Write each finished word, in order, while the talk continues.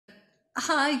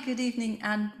Hi, good evening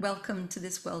and welcome to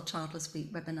this World Childless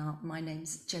Week webinar. My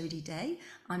name's Jody Day.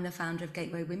 I'm the founder of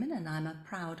Gateway Women and I'm a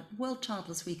proud World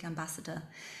Childless Week ambassador.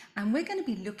 And we're going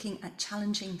to be looking at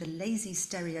challenging the lazy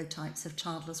stereotypes of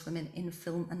childless women in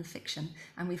film and fiction.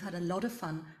 And we've had a lot of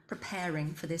fun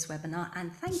preparing for this webinar.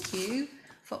 And thank you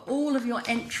for all of your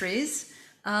entries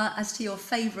as to your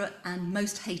favourite and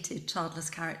most hated childless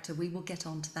character. We will get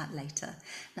on to that later.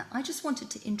 Now, I just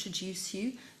wanted to introduce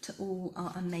you to all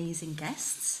our amazing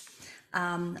guests.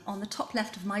 On the top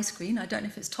left of my screen, I don't know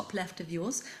if it's top left of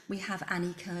yours, we have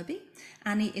Annie Kirby.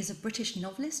 Annie is a British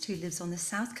novelist who lives on the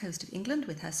south coast of England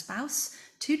with her spouse,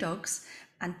 2 dogs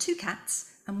and 2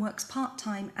 cats, and works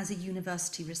part-time as a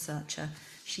university researcher.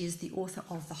 She is the author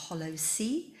of The Hollow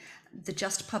Sea, the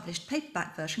just published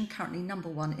paperback version, currently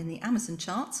 #1 in the Amazon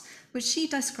charts, which she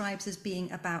describes as being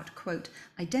about, quote,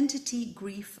 identity,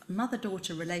 grief,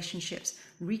 mother-daughter relationships,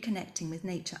 reconnecting with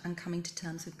nature and coming to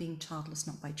terms with being childless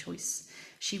not by choice.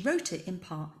 She wrote it in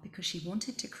part because she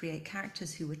wanted to create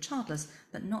characters who were childless,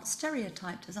 but not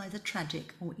stereotyped as either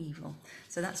tragic or evil.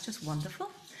 So that's just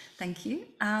wonderful. Thank you.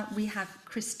 We have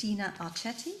Christina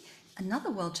Archetti,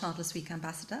 another World Childless Week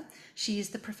ambassador. She is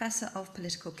the Professor of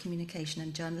Political Communication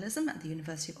and Journalism at the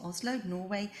University of Oslo,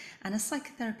 Norway, and a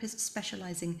psychotherapist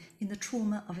specialising in the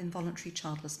trauma of involuntary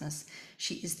childlessness.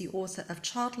 She is the author of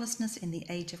Childlessness in the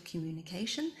Age of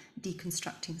Communication,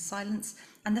 Deconstructing Silence,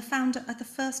 and the founder of the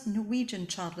first Norwegian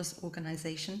childless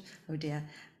organisation, oh dear,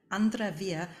 Andre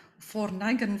Via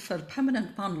Forneigen for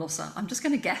Permanent Barnløse. I'm just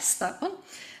going to guess that one.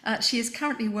 She is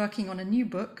currently working on a new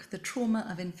book, The Trauma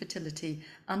of Infertility,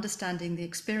 Understanding the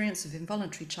Experience of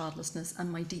Involuntary Childlessness,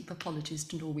 and my deep apologies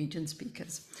to Norwegian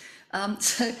speakers.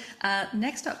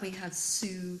 Next up we have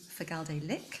Sue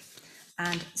Fagalde-Lick,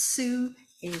 and Sue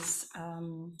is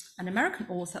an American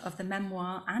author of the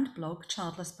memoir and blog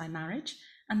Childless by Marriage,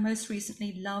 and most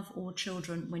recently Love or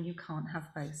Children When You Can't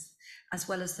Have Both, as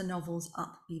well as the novels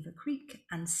Up Beaver Creek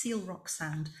and Seal Rock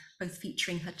Sand, both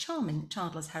featuring her charming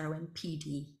childless heroine,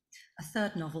 PD. A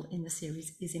third novel in the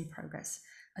series is in progress.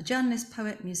 A journalist,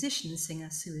 poet, musician and singer,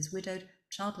 Sue is widowed,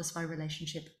 childless by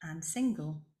relationship and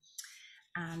single.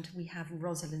 And we have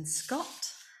Rosalind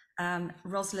Scott.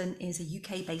 Rosalind is a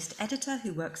UK-based editor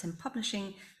who works in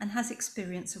publishing and has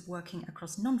experience of working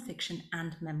across non-fiction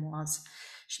and memoirs.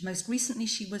 Most recently,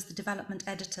 she was the development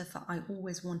editor for I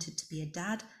Always Wanted to Be a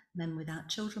Dad, Men Without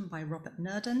Children by Robert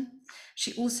Nurden.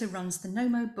 She also runs the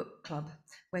Nomo Book Club,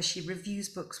 where she reviews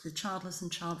books with childless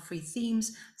and child-free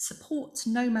themes, supports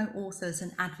Nomo authors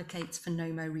and advocates for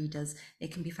Nomo readers.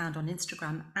 It can be found on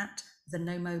Instagram at the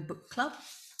Nomo Book Club.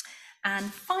 And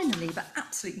finally, but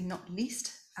absolutely not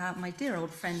least, my dear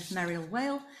old friend Meriel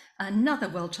Whale, another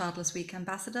World Childless Week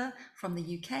ambassador from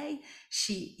the UK.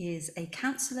 She is a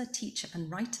counsellor, teacher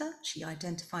and writer. She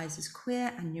identifies as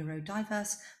queer and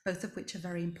neurodiverse, both of which are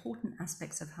very important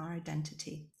aspects of her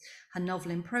identity. Her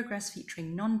novel in progress,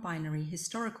 featuring non-binary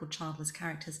historical childless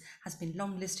characters, has been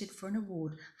longlisted for an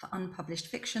award for unpublished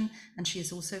fiction, and she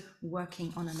is also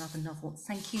working on another novel.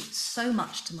 Thank you so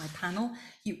much to my panel.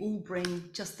 You all bring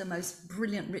just the most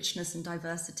brilliant richness and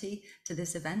diversity to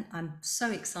this event. I'm so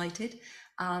excited.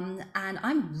 And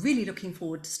I'm really looking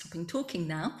forward to stopping talking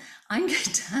now. I'm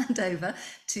going to hand over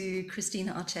to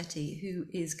Christina Archetti, who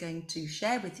is going to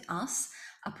share with us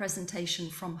a presentation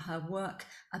from her work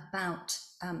about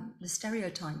the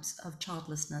stereotypes of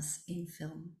childlessness in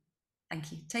film.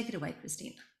 Thank you. Take it away,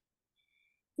 Christina.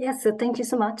 Yes, thank you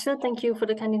so much. Thank you for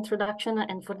the kind introduction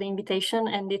and for the invitation.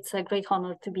 And it's a great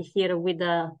honor to be here with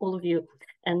all of you.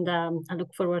 And I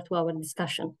look forward to our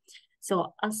discussion.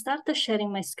 So I'll start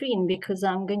sharing my screen because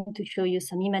I'm going to show you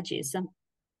some images.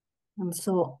 And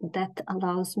so that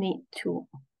allows me to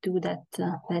do that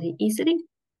very easily.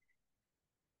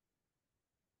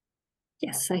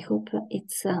 Yes, I hope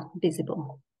it's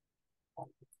visible.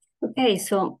 Okay,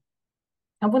 so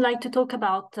I would like to talk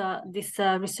about this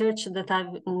research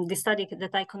that this study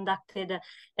that I conducted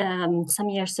some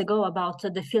years ago about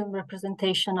the film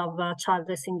representation of a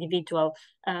childless individual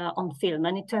on film.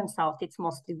 And it turns out it's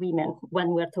mostly women when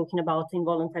we're talking about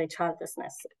involuntary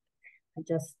childlessness. I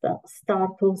just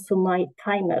start also my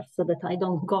timer so that I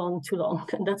don't go on too long.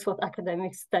 That's what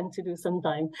academics tend to do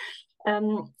sometimes.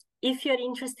 If you're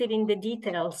interested in the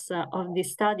details of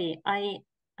this study, I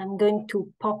am going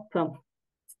to pop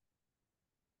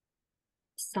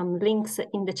some links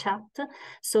in the chat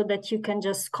so that you can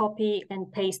just copy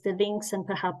and paste the links and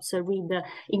perhaps read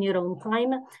in your own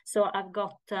time. So I've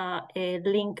got a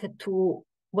link to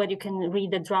where you can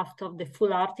read the draft of the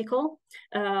full article.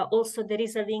 Also, there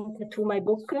is a link to my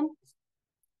book,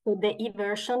 So the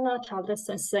e-version, Childless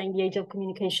in the Age of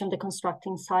Communication,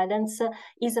 Deconstructing Silence,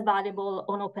 is available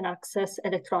on open access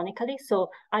electronically. So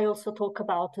I also talk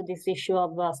about this issue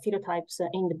of stereotypes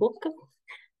in the book.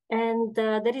 And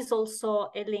there is also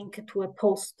a link to a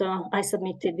post I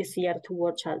submitted this year to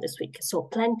World Childless Week. So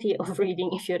plenty of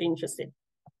reading if you're interested.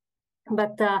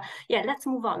 But yeah, let's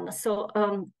move on. So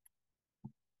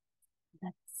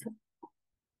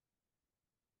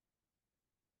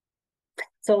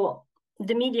So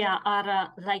the media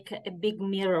are like a big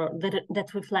mirror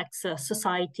that reflects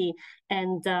society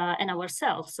and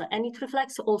ourselves, and it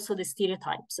reflects also the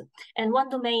stereotypes. And one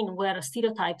domain where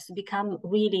stereotypes become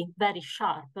really very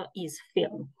sharp is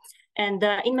film. And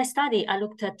in my study, I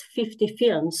looked at 50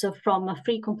 films from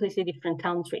 3 completely different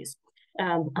countries.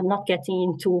 I'm not getting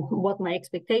into what my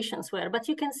expectations were, but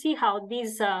you can see how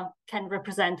these can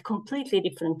represent completely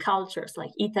different cultures,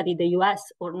 like Italy, the US,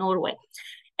 or Norway.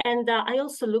 And I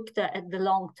also looked at the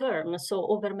long term, so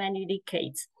over many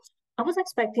decades. I was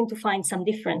expecting to find some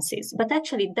differences, but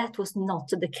actually that was not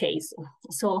the case.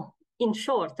 So in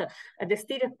short,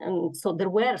 so there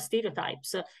were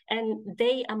stereotypes, and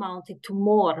they amounted to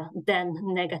more than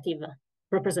negative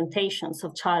representations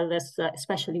of childless,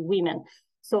 especially women.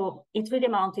 So it really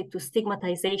amounted to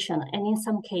stigmatization, and in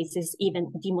some cases,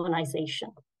 even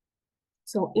demonization.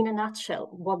 So in a nutshell,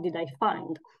 what did I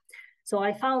find? So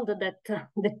I found that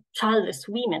the childless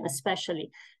women,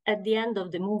 especially at the end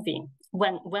of the movie,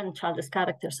 when childless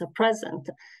characters are present,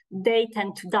 they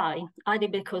tend to die either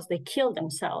because they kill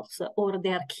themselves or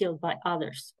they are killed by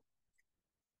others.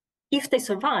 If they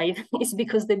survive, it's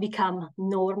because they become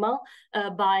normal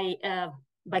by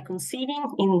conceiving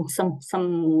in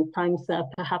sometimes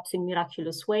perhaps in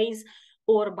miraculous ways,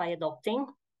 or by adopting,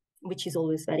 which is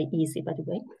always very easy, by the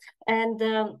way.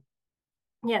 And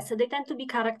yes, so they tend to be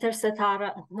characters that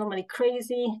are normally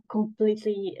crazy,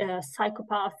 completely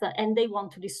psychopath, and they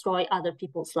want to destroy other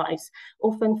people's lives,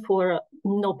 often for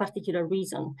no particular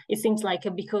reason. It seems like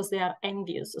because they are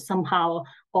envious somehow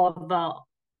of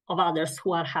others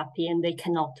who are happy and they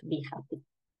cannot be happy.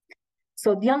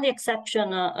 So the only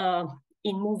exception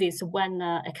in movies when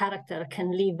a character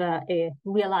can live a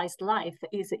realized life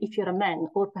is if you're a man,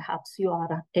 or perhaps you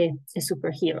are a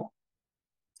superhero.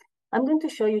 I'm going to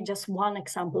show you just one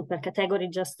example per category,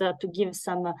 just to give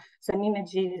some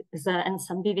images and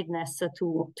some vividness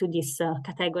to these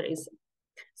categories.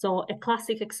 So a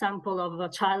classic example of a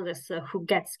childless who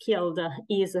gets killed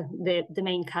is the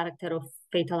main character of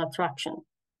Fatal Attraction.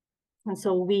 And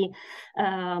so we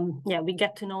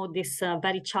get to know this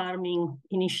very charming,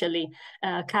 initially,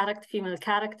 female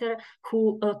character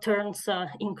who turns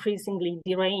increasingly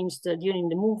deranged during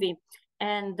the movie.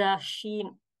 And she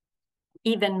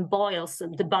even boils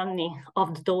the bunny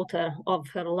of the daughter of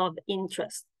her love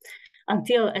interest,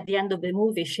 until at the end of the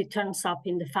movie, she turns up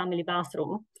in the family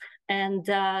bathroom, and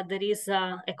there is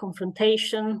a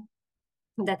confrontation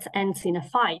that ends in a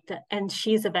fight, and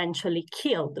she's eventually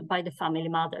killed by the family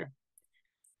mother.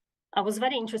 I was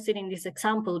very interested in this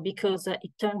example because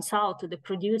it turns out the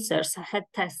producers had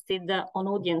tested on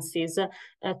audiences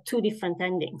 2 different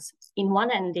endings. In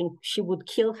one ending, she would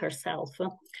kill herself,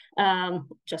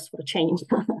 just for a change.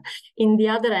 In the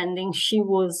other ending, she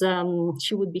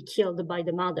would be killed by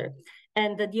the mother.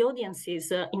 And the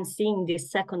audiences, in seeing this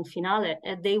second finale,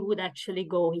 they would actually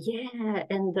go, yeah,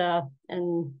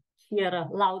 and hear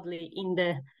loudly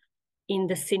in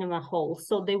the cinema hall.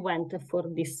 So they went for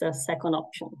this second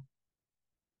option.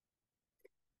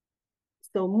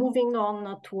 So moving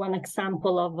on to an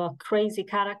example of a crazy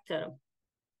character,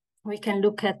 we can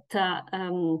look at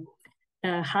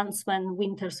Huntsman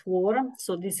Winter's War.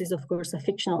 So this is, of course, a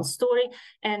fictional story.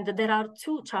 And there are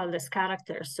 2 childless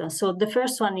characters. So the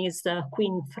first one is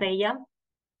Queen Freya.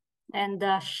 And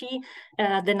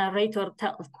the narrator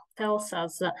tells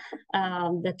us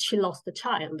that she lost a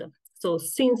child. So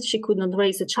since she could not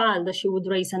raise a child, she would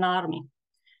raise an army.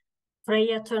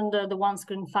 Freya turned the once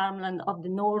green farmland of the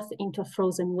north into a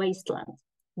frozen wasteland.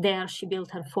 There she built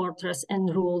her fortress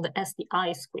and ruled as the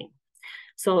Ice Queen.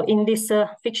 So in this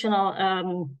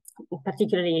fictional,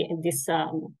 particularly in this,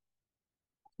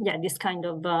 this kind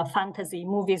of fantasy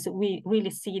movies, we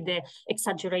really see the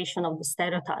exaggeration of the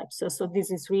stereotypes. So this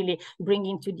is really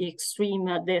bringing to the extreme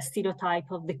the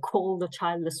stereotype of the cold,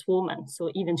 childless woman.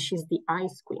 So even she's the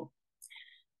Ice Queen.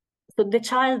 So the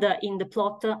child in the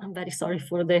plot, I'm very sorry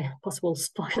for the possible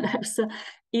spoilers,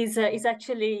 is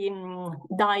actually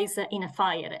dies in a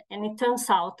fire. And it turns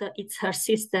out it's her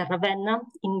sister Ravenna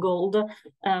in gold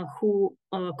who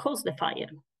caused the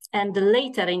fire. And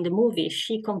later in the movie,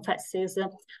 she confesses,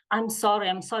 I'm sorry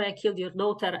I killed your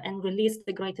daughter and released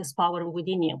the greatest power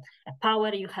within you, a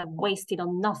power you have wasted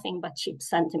on nothing but cheap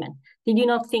sentiment. Did you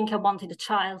not think I wanted a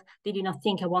child? Did you not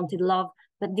think I wanted love?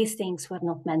 But these things were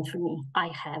not meant for me. I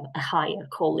have a higher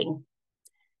calling.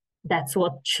 That's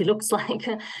what she looks like.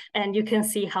 And you can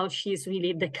see how she's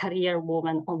really the career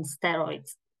woman on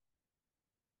steroids.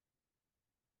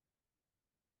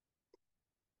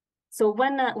 So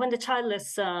when the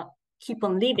childless keep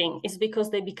on living, it's because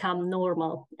they become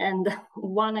normal. And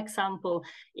one example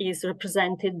is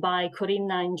represented by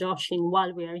Corinna and Josh in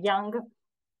While We Are Young.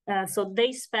 So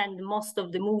they spend most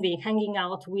of the movie hanging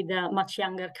out with a much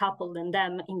younger couple than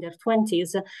them in their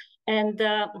 20s. And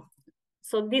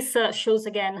so this shows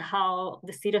again how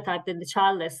the stereotype that the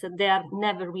childless, they are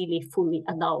never really fully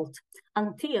adult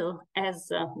until, as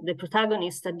the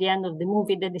protagonist at the end of the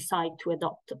movie, they decide to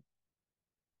adopt.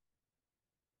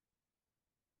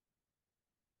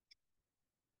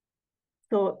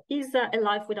 So is a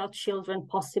life without children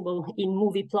possible in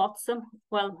movie plots?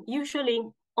 Well, usually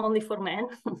only for men,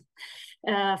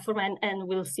 and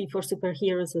we'll see for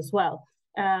superheroes as well.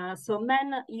 So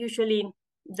men usually,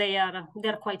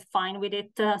 they're quite fine with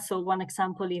it. So one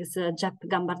example is Jep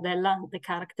Gambardella, the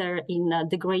character in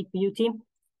The Great Beauty.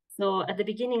 So at the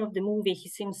beginning of the movie, he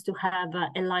seems to have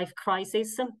a life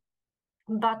crisis,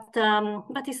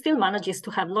 but he still manages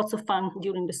to have lots of fun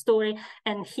during the story,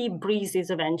 and he breezes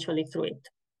eventually through it.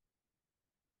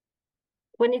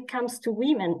 When it comes to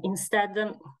women, instead,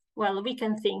 well, we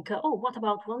can think, oh, what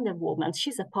about Wonder Woman?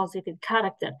 She's a positive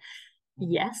character.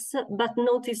 Yes, but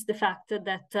notice the fact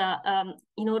that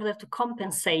in order to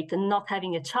compensate not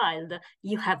having a child,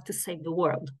 you have to save the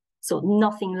world. So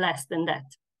nothing less than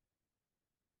that.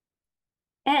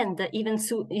 And even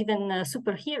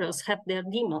superheroes have their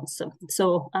demons.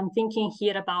 So I'm thinking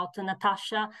here about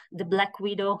Natasha, the Black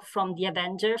Widow from the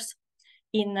Avengers.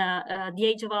 In The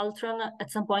Age of Ultron, at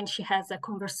some point, she has a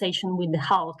conversation with the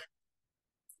Hulk.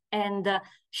 And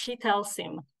she tells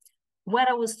him, where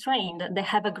I was trained, they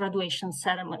have a graduation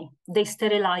ceremony. They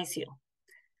sterilize you.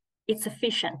 It's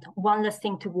efficient, one less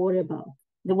thing to worry about.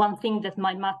 The one thing that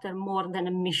might matter more than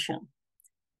a mission.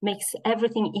 Makes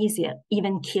everything easier,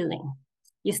 even killing.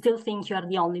 You still think you are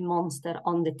the only monster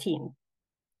on the team.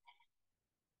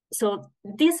 So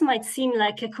this might seem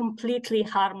like a completely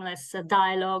harmless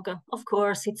dialogue. Of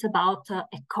course, it's about a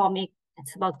comic,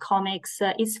 it's about comics,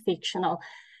 it's fictional.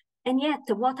 And yet,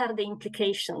 what are the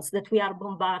implications that we are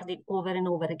bombarded over and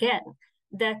over again?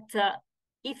 That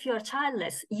if you're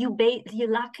childless, you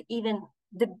lack even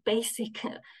the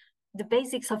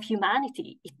basics of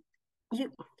humanity.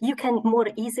 You can more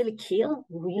easily kill,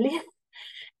 really?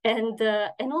 And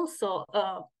also,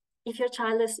 if you're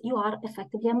childless, you are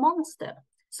effectively a monster.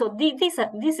 So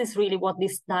this is really what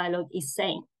this dialogue is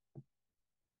saying.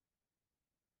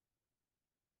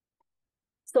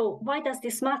 So why does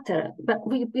this matter?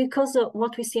 Because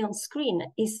what we see on screen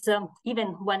is, even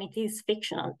when it is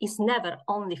fictional, is never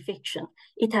only fiction.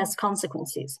 It has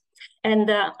consequences. And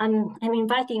I'm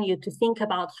inviting you to think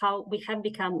about how we have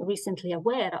become recently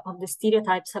aware of the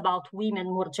stereotypes about women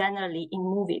more generally in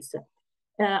movies.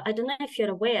 I don't know if you're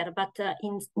aware, but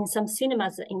in some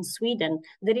cinemas in Sweden,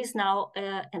 there is now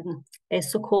a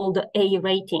so-called A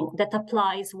rating that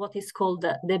applies what is called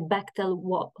the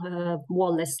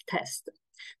Bechdel-Wallace test.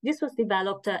 This was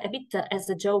developed a bit as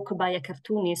a joke by a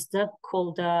cartoonist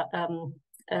called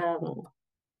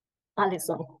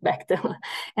Alison Bechdel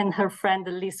and her friend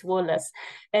Liz Wallace.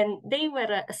 And they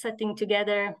were putting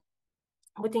together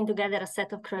a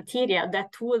set of criteria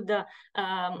that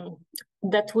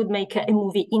would make a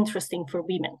movie interesting for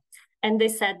women. And they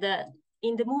said that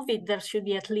in the movie, there should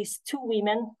be at least 2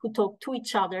 women who talk to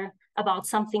each other about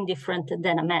something different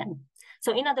than a man.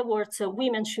 So in other words,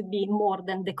 women should be more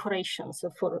than decorations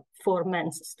for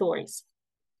men's stories.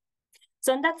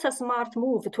 So and that's a smart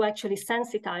move to actually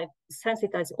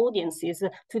sensitize audiences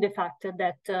to the fact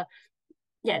that,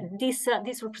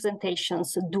 these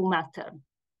representations do matter.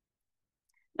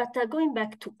 But going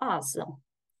back to us,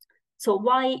 so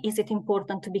why is it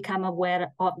important to become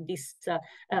aware of these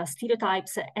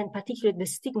stereotypes and particularly the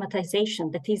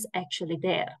stigmatization that is actually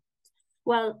there?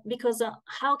 Well, because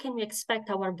how can we expect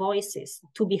our voices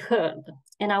to be heard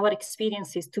and our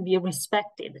experiences to be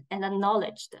respected and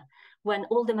acknowledged when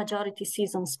all the majority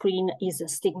sees on screen is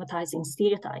stigmatizing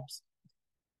stereotypes?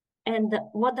 And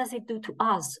what does it do to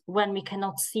us when we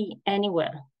cannot see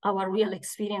anywhere our real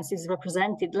experiences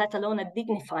represented, let alone a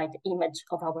dignified image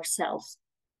of ourselves?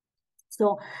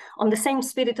 So on the same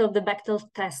spirit of the Bechdel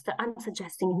test, I'm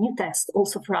suggesting a new test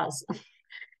also for us.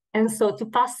 And so to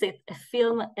pass it, a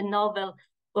film, a novel,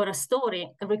 or a story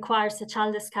requires a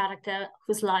childless character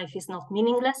whose life is not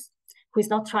meaningless, who is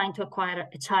not trying to acquire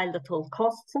a child at all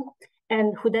costs,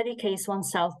 and who dedicates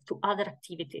oneself to other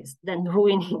activities than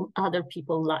ruining other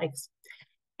people's lives.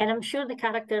 And I'm sure the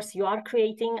characters you are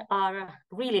creating are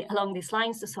really along these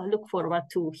lines, so I look forward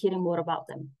to hearing more about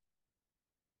them.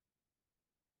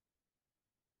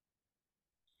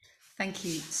 Thank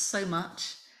you so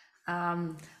much.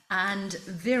 And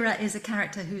Vera is a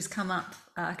character who's come up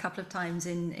a couple of times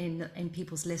in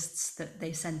people's lists that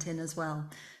they sent in as well.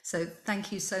 So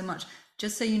thank you so much.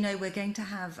 Just so you know, we're going to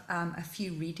have a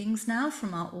few readings now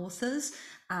from our authors.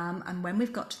 And when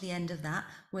we've got to the end of that,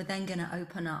 we're then going to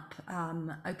open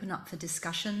up for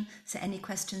discussion. So any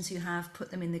questions you have,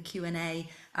 put them in the Q&A.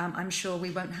 I'm sure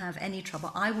we won't have any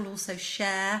trouble. I will also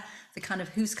share the kind of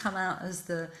who's come out as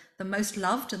the most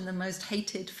loved and the most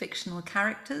hated fictional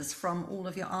characters from all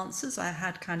of your answers. I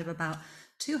had kind of about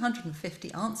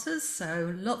 250 answers,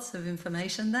 so lots of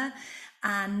information there.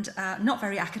 And not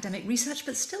very academic research,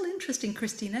 but still interesting,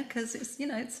 Christina, because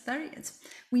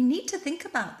we need to think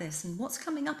about this, and what's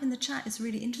coming up in the chat is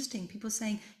really interesting. People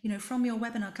saying, from your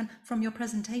webinar, from your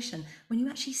presentation, when you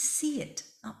actually see it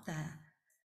up there,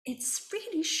 it's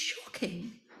really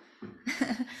shocking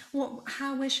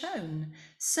how we're shown.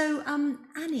 So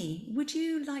Annie, would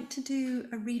you like to do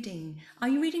a reading? Are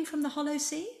you reading from the Hollow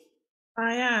Sea?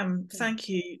 I am. Thank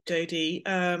you, Jody.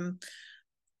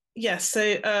 Yes, so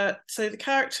the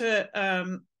character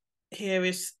here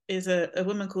is a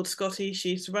woman called Scotty.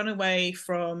 She's run away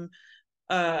from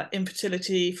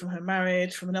infertility, from her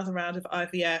marriage, from another round of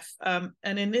IVF.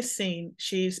 And in this scene,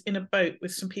 she's in a boat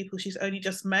with some people she's only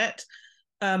just met.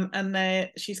 And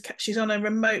she's on a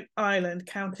remote island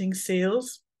counting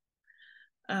seals.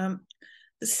 The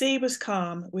sea was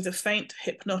calm with a faint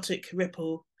hypnotic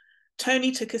ripple.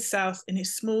 Tony took us south in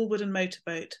his small wooden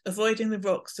motorboat, avoiding the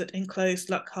rocks that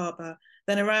enclosed Luck Harbour,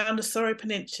 then around a Sorrow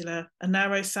Peninsula, a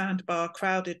narrow sandbar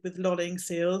crowded with lolling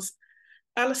seals.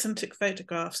 Alison took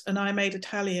photographs, and I made a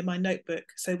tally in my notebook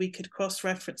so we could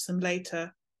cross-reference them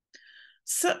later.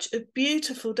 Such a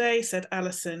beautiful day, said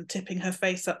Alison, tipping her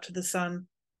face up to the sun.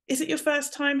 Is it your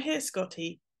first time here,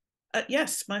 Scotty?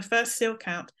 Yes, my first seal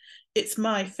count. It's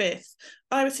my 5th.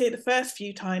 I was here the first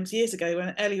few times years ago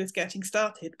when Ellie was getting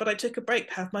started, but I took a break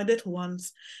to have my little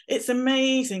ones. It's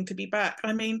amazing to be back.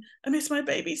 I mean, I miss my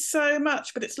baby so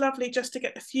much, but it's lovely just to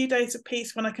get a few days of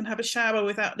peace when I can have a shower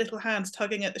without little hands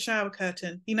tugging at the shower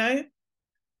curtain,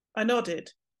 I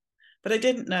nodded, but I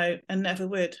didn't know and never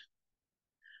would.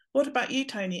 What about you,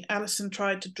 Tony? Alison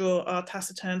tried to draw our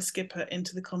taciturn skipper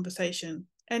into the conversation.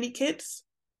 Any kids?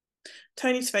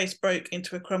 Tony's face broke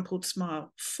into a crumpled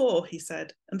smile. 4, he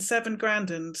said, and 7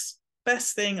 grandons.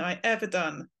 Best thing I ever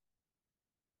done.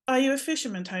 Are you a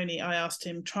fisherman, Tony? I asked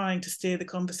him, trying to steer the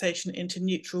conversation into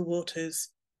neutral waters.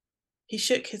 He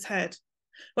shook his head.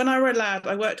 When I were a lad,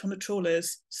 I worked on the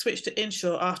trawlers, switched to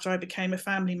inshore after I became a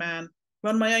family man,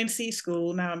 run my own sea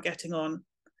school, now I'm getting on.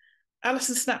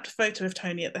 Alison snapped a photo of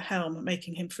Tony at the helm,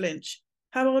 making him flinch.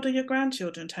 How old are your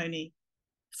grandchildren, Tony?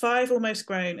 5 almost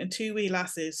grown and 2 wee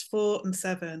lasses, 4 and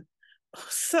 7. Oh,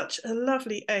 such a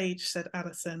lovely age, said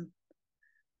Alison.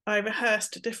 I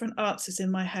rehearsed different answers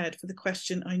in my head for the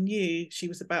question I knew she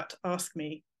was about to ask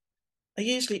me. I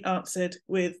usually answered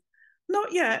with,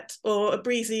 not yet, or a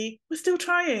breezy, we're still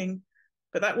trying,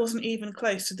 but that wasn't even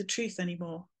close to the truth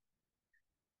anymore.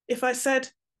 If I said,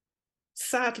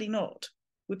 sadly not,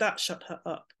 would that shut her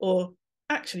up? Or,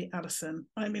 actually, Alison,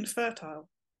 I'm infertile.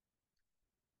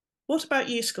 What about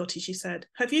you, Scotty, she said.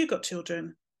 Have you got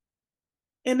children?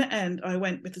 In the end, I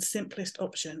went with the simplest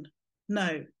option.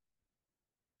 No.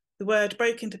 The word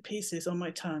broke into pieces on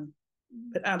my tongue,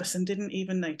 but Alison didn't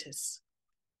even notice.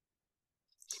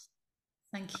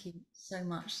 Thank you so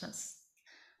much. That's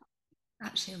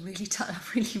actually I'm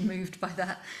really moved by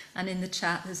that. And in the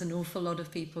chat, there's an awful lot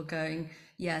of people going,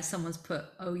 yeah, someone's put,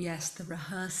 oh yes, the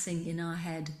rehearsing in our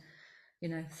head.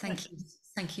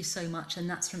 Thank you so much. And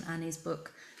that's from Annie's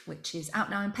book, which is out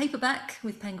now in paperback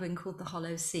with Penguin, called The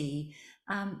Hollow Sea.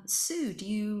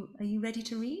 Sue, are you ready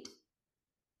to read?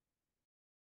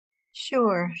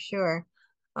 Sure.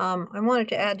 I wanted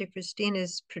to add to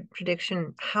Christina's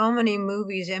prediction how many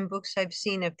movies and books I've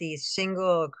seen of the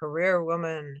single career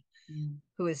woman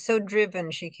who is so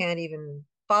driven she can't even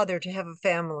bother to have a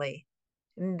family.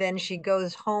 And then she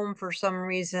goes home for some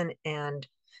reason and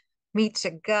meets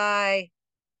a guy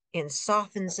and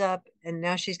softens up, and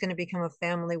now she's going to become a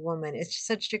family woman. It's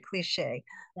such a cliche.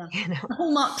 Yeah. The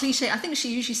hallmark cliche. I think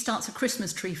she usually starts a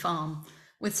Christmas tree farm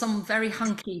with some very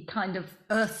hunky, kind of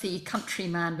earthy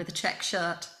countryman with a check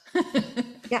shirt.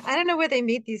 Yeah, I don't know where they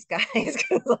meet these guys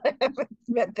because I haven't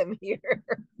met them here.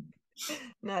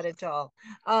 Not at all.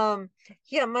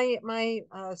 Yeah, my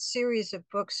series of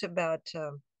books about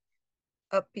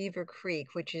up Beaver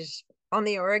Creek, which is on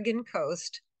the Oregon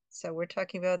coast. So we're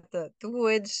talking about the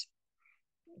woods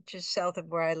just south of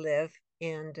where I live.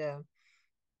 And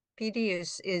PD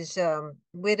is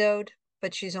widowed,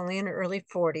 but she's only in her early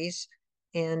 40s,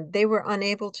 and they were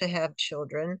unable to have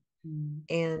children.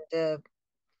 And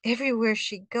everywhere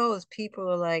she goes, people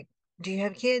are like, "Do you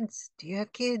have kids? Do you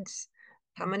have kids?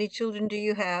 How many children do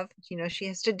you have?" You know, she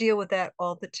has to deal with that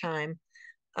all the time.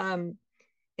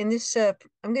 In this,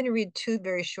 I'm going to read two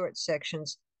very short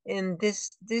sections. In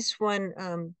this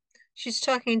one, she's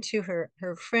talking to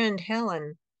her friend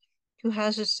Helen, who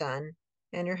has a son,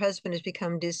 and her husband has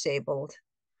become disabled.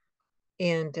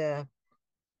 And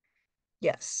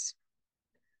yes.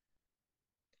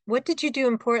 What did you do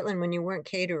in Portland when you weren't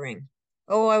catering?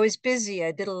 Oh, I was busy.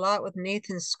 I did a lot with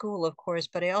Nathan's school, of course,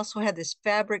 but I also had this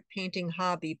fabric painting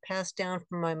hobby passed down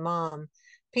from my mom.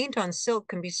 Paint on silk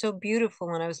can be so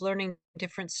beautiful, and I was learning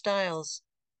different styles.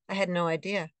 I had no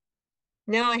idea.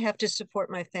 Now I have to support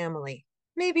my family.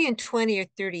 Maybe in 20 or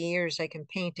 30 years I can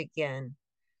paint again.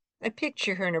 I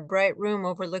picture her in a bright room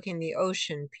overlooking the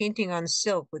ocean, painting on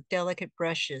silk with delicate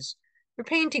brushes. Her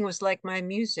painting was like my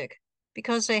music.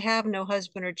 Because I have no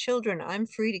husband or children, I'm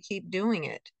free to keep doing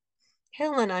it.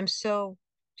 Helen,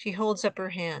 She holds up her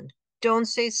hand. Don't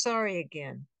say sorry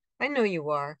again. I know you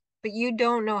are, but you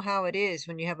don't know how it is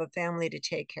when you have a family to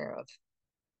take care of.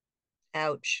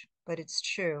 Ouch, but it's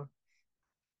true.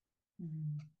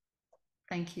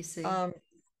 Thank you, Sue.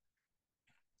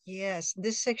 Yes,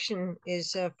 this section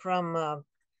is from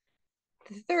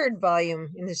the third volume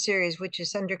in the series, which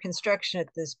is under construction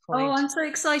at this point. Oh, I'm so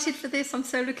excited for this. I'm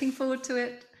so looking forward to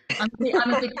it.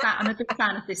 I'm a big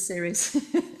fan of this series.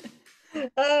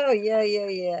 Oh,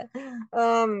 yeah.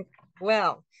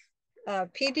 Well,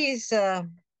 PD's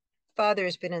father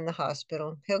has been in the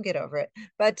hospital. He'll get over it.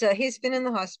 But he's been in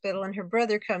the hospital, and her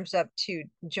brother comes up to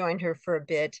join her for a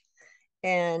bit.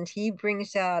 And he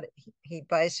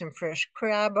buys some fresh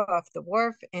crab off the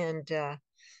wharf and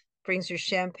brings her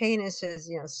champagne and says,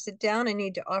 sit down. I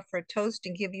need to offer a toast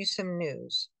and give you some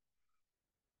news.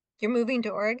 You're moving to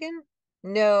Oregon?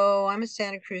 No, I'm a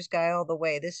Santa Cruz guy all the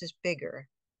way. This is bigger.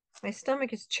 My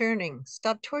stomach is churning.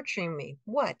 Stop torturing me.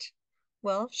 What?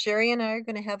 Well, Sherry and I are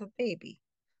going to have a baby.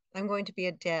 I'm going to be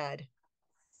a dad.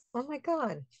 Oh my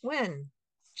God. When?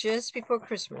 Just before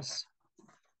Christmas.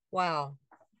 Wow.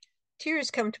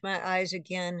 Tears come to my eyes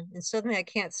again, and suddenly I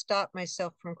can't stop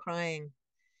myself from crying.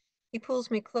 He pulls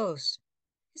me close.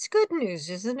 It's good news,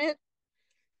 isn't it?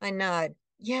 I nod.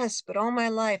 Yes, but all my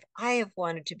life I have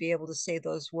wanted to be able to say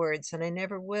those words, and I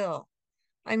never will.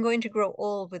 I'm going to grow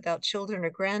old without children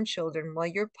or grandchildren, while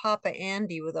you're Papa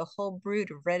Andy with a whole brood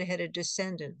of red-headed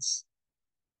descendants.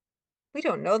 We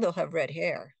don't know they'll have red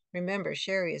hair. Remember,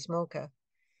 Sherry is mocha.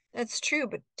 That's true,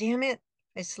 but damn it.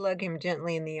 I slug him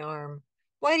gently in the arm.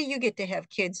 Why do you get to have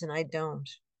kids and I don't?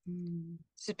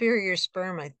 Superior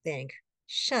sperm, I think.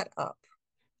 Shut up.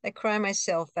 I cry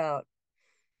myself out,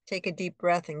 take a deep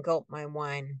breath and gulp my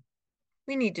wine.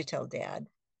 We need to tell Dad.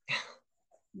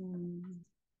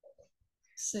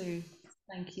 Sue,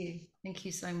 thank you. Thank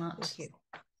you so much. Thank you.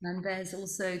 And there's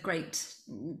also great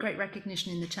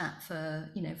recognition in the chat for,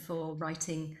 for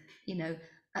writing,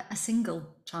 a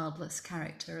single childless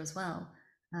character as well.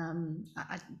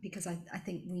 Because I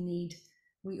think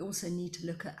we also need to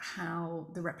look at how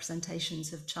the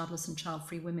representations of childless and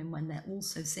child-free women, when they're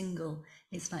also single,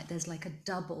 it's like there's like a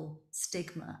double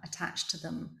stigma attached to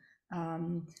them.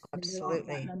 Absolutely. There aren't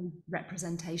that many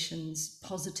representations,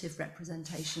 positive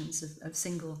representations of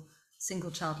single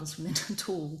childless women at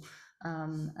all.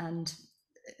 And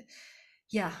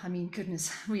yeah, I mean,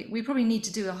 goodness, we probably need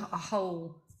to do a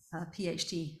whole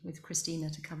PhD with Christina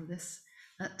to cover this.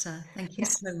 But thank you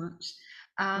so much.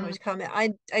 Comment.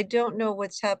 I don't know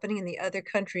what's happening in the other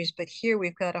countries, but here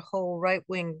we've got a whole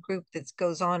right-wing group that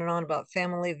goes on and on about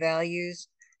family values,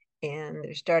 and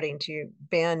they're starting to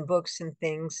ban books and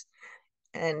things.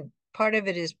 And part of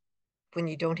it is when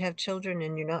you don't have children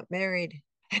and you're not married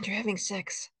and you're having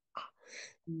sex.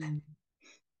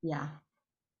 Yeah.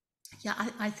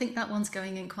 I think that one's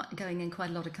going in quite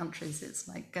a lot of countries. It's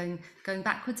like going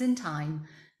backwards in time.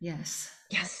 Yes.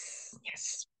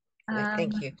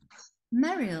 Thank you.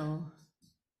 Muriel.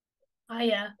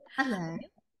 Hiya. Hello.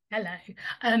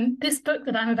 This book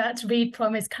that I'm about to read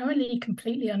from is currently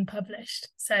completely unpublished,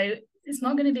 so it's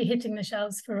not going to be hitting the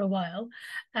shelves for a while.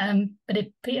 But if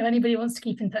anybody wants to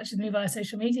keep in touch with me via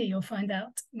social media, you'll find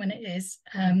out when it is.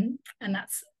 And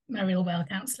that's Muriel Well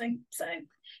Counselling. So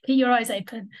keep your eyes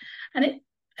open. And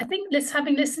I think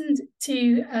having listened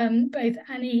to both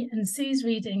Annie and Sue's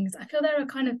readings, I feel there are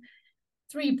kind of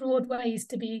three broad ways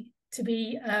to be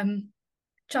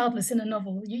childless in a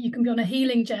novel. You can be on a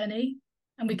healing journey,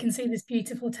 and we can see this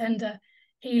beautiful, tender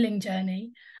healing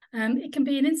journey. It can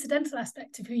be an incidental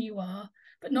aspect of who you are,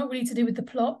 but not really to do with the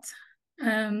plot,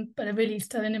 but a really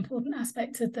still an important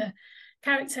aspect of the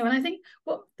character. And I think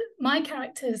what my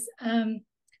characters,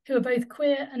 who are both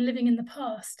queer and living in the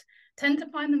past, tend to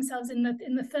find themselves in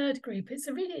the third group. It's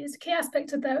a key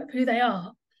aspect of who they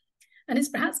are, and it's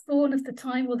perhaps born of the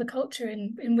time or the culture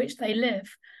in which they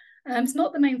live. It's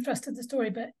not the main thrust of the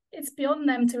story, but it's beyond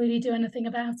them to really do anything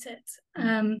about it.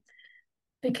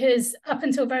 Because up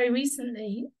until very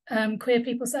recently, queer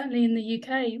people, certainly in the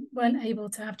UK, weren't able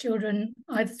to have children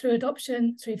either through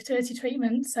adoption, through fertility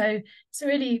treatment. So it's a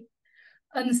really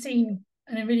unseen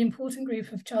and a really important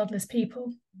group of childless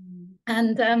people.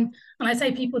 And I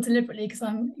say people deliberately because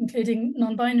I'm including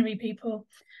non-binary people,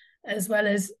 as well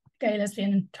as gay,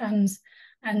 lesbian, trans,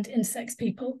 and intersex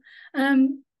people.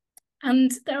 And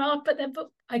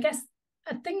I guess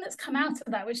a thing that's come out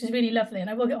of that, which is really lovely, and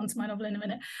I will get onto my novel in a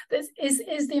minute,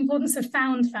 is the importance of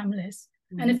found families.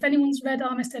 And if anyone's read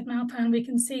Armistead Maupin, we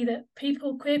can see that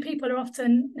queer people are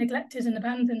often neglected and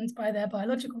abandoned by their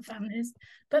biological families,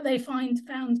 but they find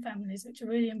found families, which are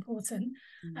really important.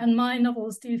 And my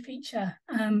novels do feature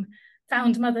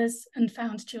found mothers and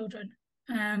found children,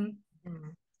 and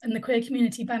the queer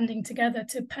community banding together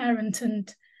to parent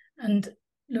and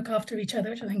look after each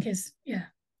other, which I think is, a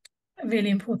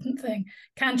really important thing.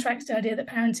 Counteracts the idea that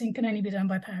parenting can only be done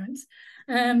by parents.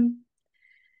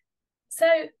 So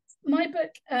my book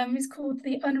is called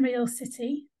The Unreal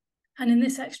City, and in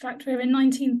this extract we're in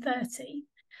 1930,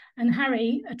 and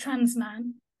Harry, a trans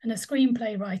man and a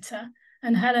screenplay writer,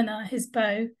 and Helena, his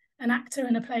beau, an actor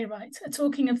and a playwright, are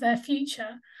talking of their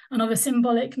future and of a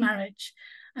symbolic marriage,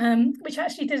 which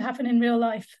actually did happen in real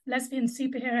life. Lesbian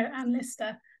superhero Anne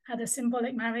Lister had a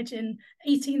symbolic marriage in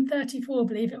 1834,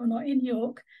 believe it or not, in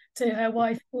York, to her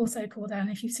wife, also called Anne.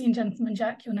 If you've seen Gentleman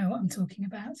Jack, you'll know what I'm talking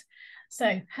about.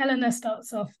 So Helena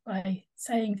starts off by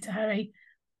saying to Harry,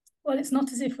 well, it's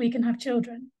not as if we can have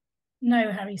children.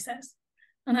 No, Harry says.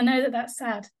 And I know that that's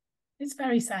sad. It's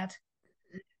very sad.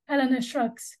 Helena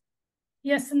shrugs.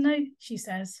 Yes and no, she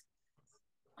says.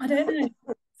 I don't know.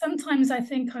 Sometimes I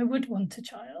think I would want a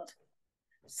child.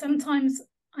 Sometimes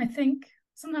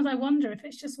I wonder if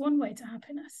it's just one way to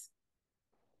happiness.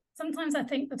 Sometimes I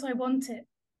think that I want it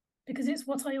because it's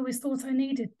what I always thought I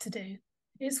needed to do.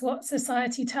 It's what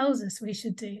society tells us we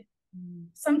should do.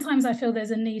 Sometimes I feel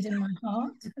there's a need in my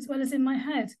heart as well as in my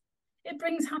head. It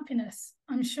brings happiness,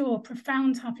 I'm sure,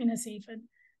 profound happiness even,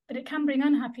 but it can bring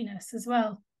unhappiness as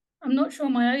well. I'm not sure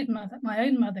my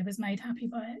own mother was made happy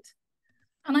by it.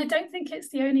 And I don't think it's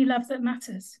the only love that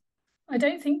matters. I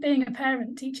don't think being a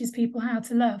parent teaches people how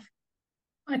to love.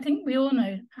 I think we all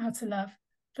know how to love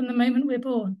from the moment we're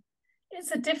born.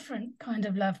 It's a different kind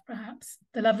of love, perhaps,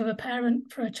 the love of a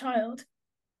parent for a child.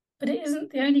 But it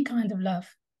isn't the only kind of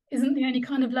love, isn't the only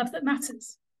kind of love that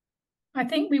matters. I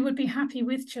think we would be happy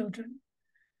with children,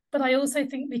 but I also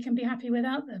think we can be happy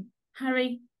without them.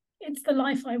 Harry, it's the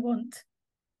life I want.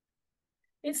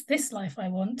 It's this life I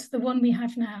want, the one we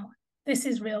have now. This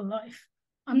is real life.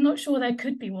 I'm not sure there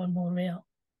could be one more real.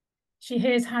 She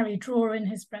hears Harry draw in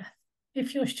his breath.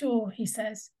 If you're sure, he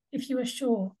says, if you are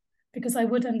sure, because I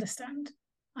would understand.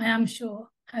 I am sure,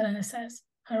 Helena says,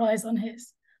 her eyes on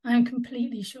his. I am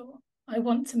completely sure. I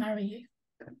want to marry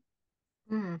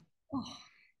you. Oh,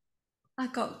 I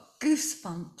got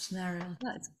goosebumps, Mariel.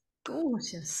 That's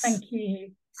gorgeous. Thank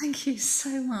you. Thank you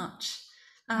so much.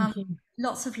 Thank you.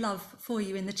 Lots of love for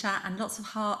you in the chat and lots of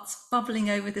hearts bubbling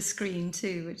over the screen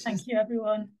too, which Thank is you,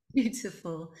 everyone.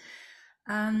 beautiful.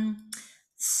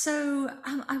 So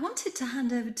I wanted to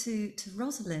hand over to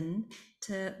Rosalind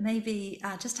to maybe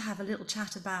just to have a little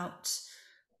chat about,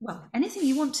 well, anything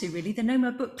you want to really, the No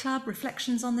More Book Club,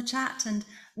 reflections on the chat, and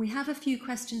we have a few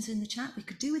questions in the chat. We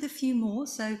could do with a few more,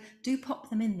 so do pop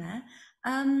them in there.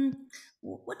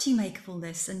 What do you make of all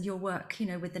this and your work,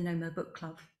 with the No More Book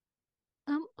Club?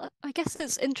 I guess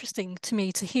it's interesting to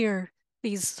me to hear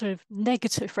these sort of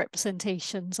negative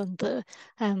representations and the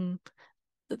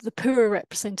poor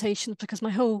representations, because my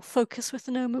whole focus with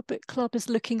the No More Book Club is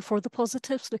looking for the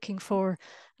positives, looking for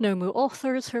No More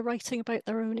authors who are writing about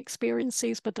their own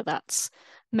experiences, whether that's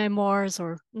memoirs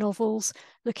or novels,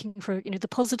 looking for the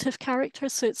positive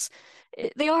characters. So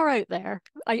they are out there.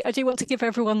 I do want to give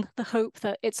everyone the hope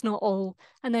that it's not all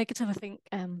a negative. I think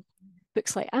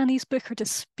books like Annie's book are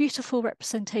just beautiful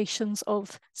representations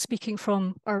of speaking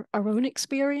from our own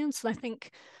experience. And I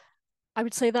think I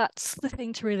would say that's the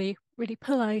thing to really really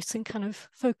pull out and kind of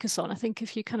focus on. I think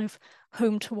if you kind of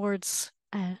home towards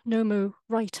Nomo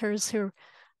writers who are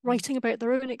writing about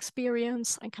their own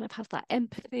experience and kind of have that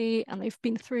empathy, and they've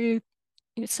been through,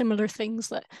 you know, similar things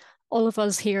that all of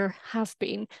us here have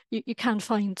been, you can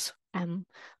find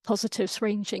positives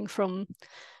ranging from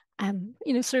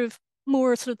you know, sort of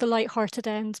more sort of the light-hearted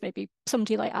end, maybe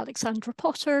somebody like Alexandra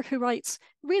Potter, who writes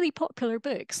really popular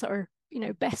books that are, you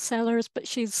know, bestsellers, but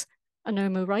she's a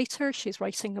Nomo writer. She's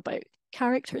writing about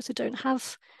characters who don't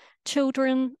have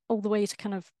children, all the way to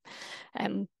kind of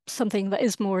something that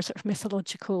is more sort of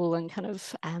mythological and kind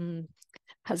of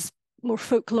has more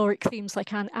folkloric themes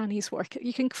like Annie's work.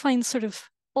 You can find sort of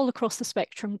all across the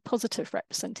spectrum positive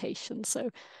representation. So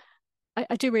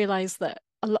I do realise that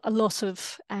a lot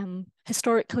of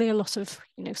historically, a lot of,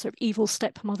 you know, sort of evil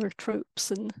stepmother tropes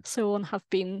and so on have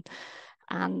been,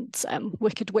 and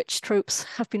wicked witch tropes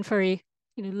have been very,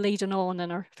 you know, laden on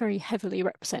and are very heavily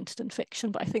represented in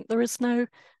fiction. But I think there is now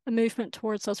a movement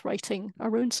towards us writing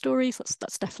our own stories.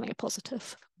 That's definitely a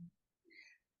positive.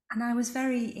 And I was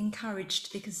very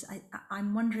encouraged because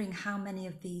I'm wondering how many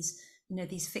of these, you know,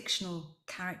 these fictional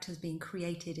characters being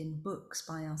created in books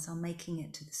by us are making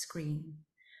it to the screen.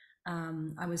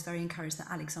 I was very encouraged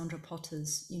that Alexandra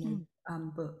Potter's, you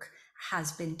know, book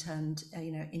has been turned,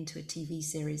 you know, into a TV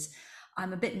series.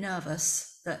 I'm a bit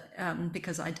nervous that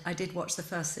because I did watch the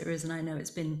first series and I know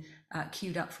it's been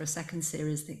queued up for a second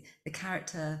series. The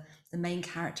main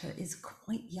character is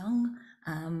quite young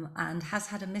and has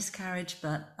had a miscarriage,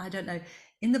 but I don't know.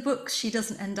 In the books, she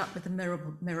doesn't end up with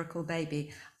a miracle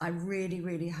baby. I really,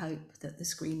 really hope that the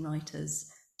screenwriters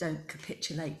don't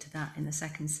capitulate to that in the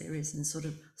second series and sort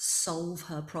of solve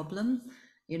her problem,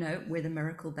 you know, with a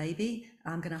miracle baby.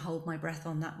 I'm going to hold my breath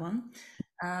on that one.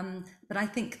 But I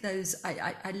think those,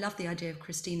 I love the idea of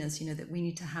Christina's, you know, that we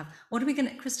need to have, what are we going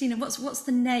to, Christina, what's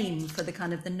the name for the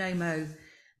kind of the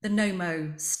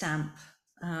Nomo stamp?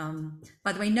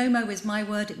 By the way, Nomo is my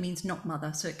word. It means not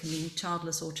mother, so it can mean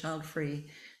childless or child-free.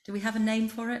 Do we have a name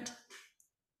for it?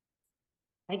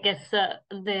 I guess the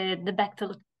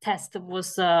Bechdel test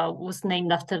was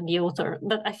named after the author,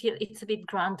 but I feel it's a bit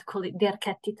grand to call it the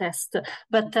Archetti test.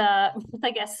 But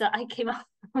I guess I came up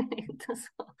with it.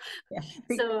 So, yeah.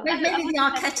 So maybe the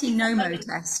Archetti Nomo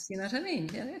test. You know what I mean?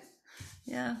 Yeah.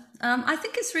 Yeah, I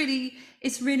think it's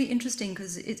really interesting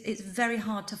because it's very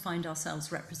hard to find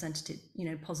ourselves represented, you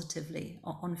know, positively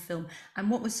on film. And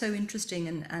what was so interesting,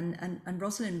 and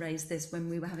Rosalind raised this when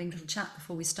we were having a little chat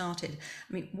before we started.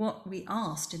 I mean, what we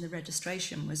asked in the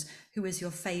registration was, who is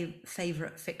your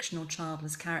favorite fictional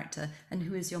childless character and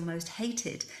who is your most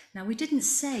hated? Now, we didn't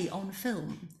say on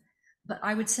film, but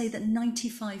I would say that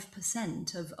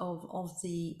 95% of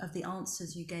the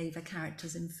answers you gave are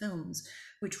characters in films,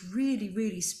 which really,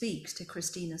 really speaks to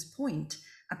Christina's point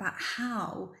about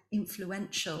how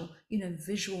influential, you know,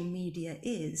 visual media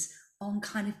is on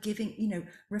kind of giving, you know,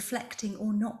 reflecting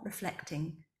or not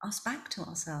reflecting us back to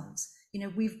ourselves. You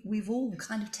know, we've all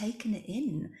kind of taken it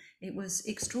in. It was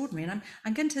extraordinary, and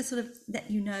I'm going to sort of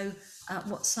let you know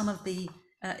what some of the.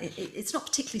 It's not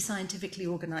particularly scientifically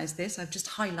organized, this. I've just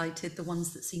highlighted the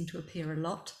ones that seem to appear a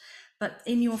lot. But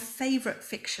in your favorite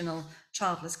fictional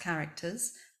childless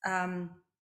characters,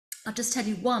 I'll just tell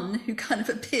you one who kind of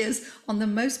appears on the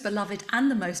most beloved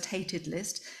and the most hated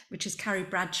list, which is Carrie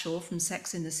Bradshaw from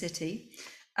Sex in the City.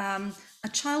 A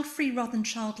child-free rather than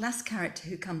childless character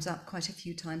who comes up quite a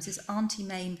few times is Auntie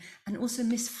Mame, and also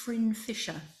Miss Fryn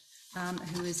Fisher,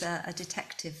 who is a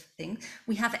detective thing.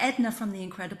 We have Edna from The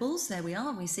Incredibles, there we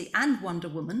are, we see, and Wonder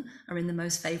Woman are in the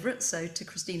most favourite, so to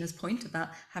Christina's point about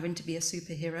having to be a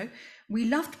superhero. We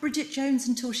loved Bridget Jones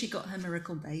until she got her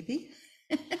miracle baby.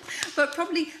 But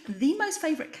probably the most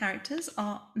favourite characters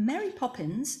are Mary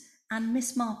Poppins and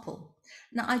Miss Marple.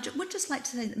 Now, I would just like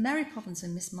to say that Mary Poppins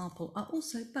and Miss Marple are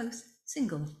also both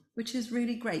single, which is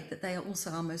really great that they are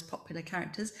also our most popular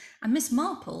characters. And Miss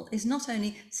Marple is not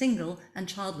only single and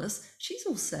childless, she's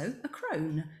also a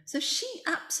crone. So she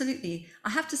absolutely, I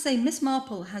have to say, Miss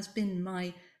Marple has been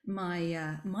my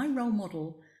role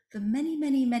model for many,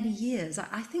 many, many years.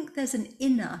 I think there's an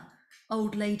inner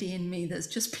old lady in me that's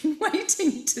just been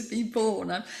waiting to be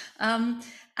born.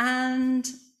 And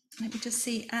let me just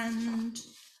see, and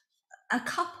the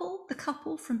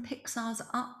couple from Pixar's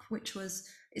Up, which was,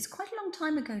 it's quite a long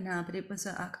time ago now, but it was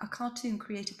a cartoon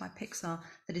created by Pixar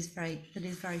that is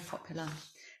very popular.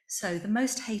 So the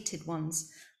most hated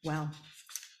ones, well,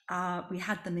 we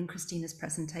had them in Christina's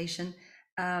presentation.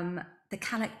 The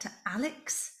character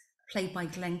Alex, played by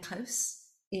Glenn Close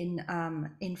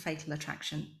in Fatal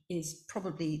Attraction, is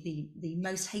probably the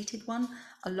most hated one,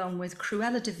 along with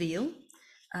Cruella de Vil,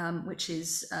 which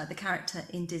is the character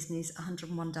in Disney's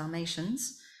 101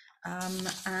 Dalmatians,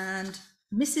 and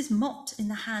Mrs. Mott in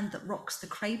The Hand That Rocks the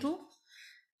Cradle,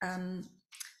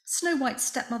 Snow White's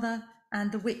stepmother,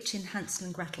 and The Witch in Hansel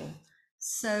and Gretel.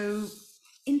 So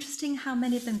interesting how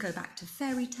many of them go back to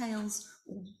fairy tales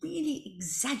or really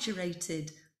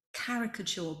exaggerated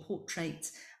caricature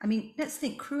portraits. I mean, let's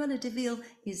think, Cruella de Vil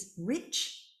is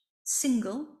rich,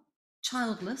 single,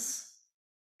 childless,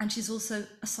 and she's also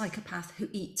a psychopath who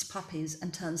eats puppies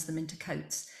and turns them into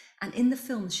coats. And in the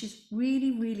films, she's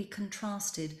really, really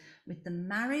contrasted with the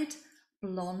married,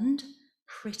 blonde,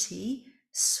 pretty,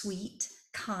 sweet,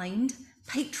 kind,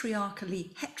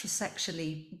 patriarchally,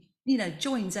 heterosexually, you know,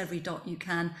 joins every dot you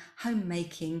can,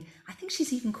 homemaking. I think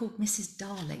she's even called Mrs.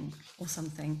 Darling or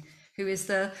something, who is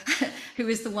the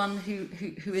one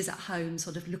who is at home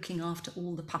sort of looking after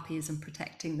all the puppies and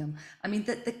protecting them. I mean,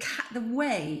 the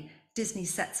way Disney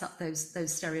sets up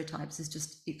those stereotypes is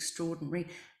just extraordinary.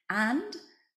 And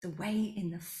the way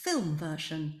in the film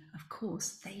version, of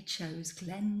course, they chose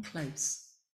Glenn Close,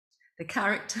 the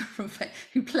character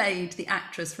who played the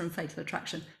actress from Fatal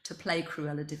Attraction, to play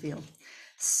Cruella de Vil.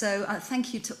 So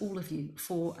thank you to all of you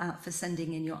for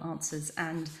sending in your answers,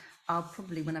 and I'll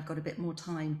probably, when I've got a bit more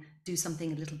time, do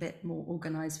something a little bit more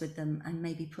organized with them and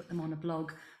maybe put them on a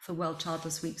blog for World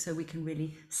Childless Week so we can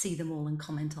really see them all and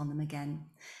comment on them again.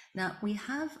 Now we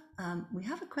have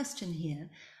a question here.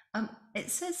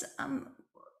 It says,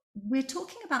 we're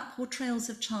talking about portrayals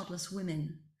of childless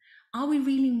women. Are we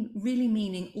really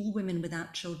meaning all women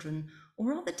without children,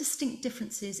 or are there distinct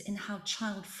differences in how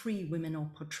child-free women are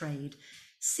portrayed?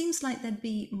 Seems like there'd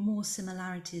be more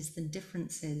similarities than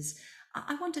differences.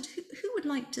 I wondered who would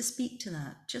like to speak to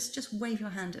that? Just wave your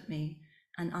hand at me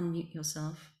and unmute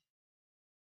yourself.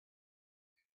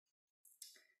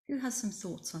 Who has some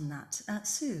thoughts on that?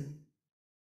 Sue?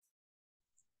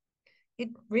 It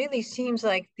really seems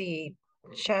like the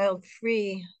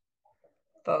child-free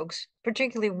folks,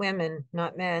 particularly women,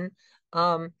 not men,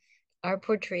 are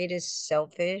portrayed as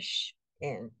selfish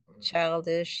and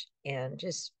childish and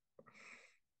just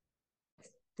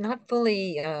not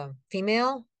fully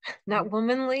female, not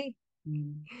womanly,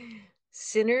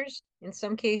 sinners. In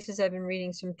some cases, I've been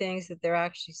reading some things that they're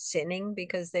actually sinning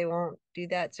because they won't do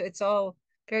that. So it's all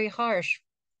very harsh.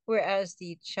 Whereas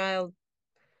the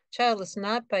childless,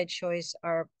 not by choice,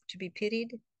 are to be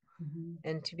pitied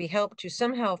and to be helped to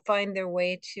somehow find their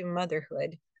way to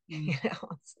motherhood. You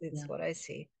know, it's what I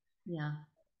see. Yeah.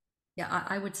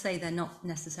 I would say they're not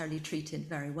necessarily treated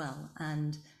very well.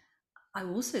 And I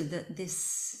also, that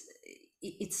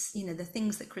it's, you know, the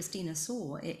things that Christina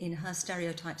saw in her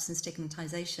stereotypes and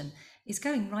stigmatization is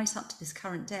going right up to this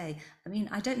current day. I mean,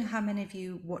 I don't know how many of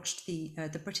you watched the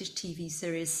British TV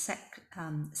series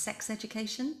Sex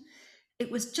Education. It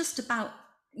was just about,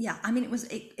 I mean,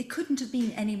 it couldn't have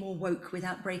been any more woke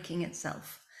without breaking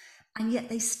itself. And yet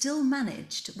they still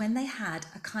managed, when they had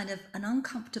a kind of an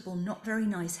uncomfortable, not very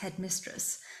nice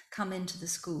headmistress come into the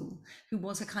school, who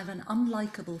was a kind of an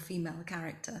unlikable female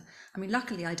character. I mean,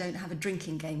 luckily I don't have a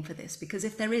drinking game for this, because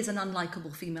if there is an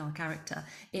unlikable female character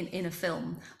in a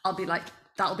film, I'll be like,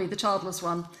 that'll be the childless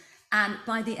one. And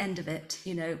by the end of it,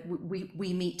 you know,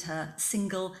 we meet her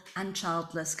single and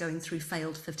childless, going through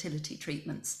failed fertility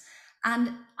treatments.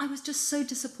 And I was just so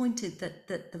disappointed that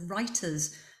the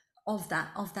writers of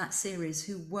that series,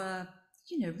 who were,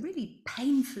 you know, really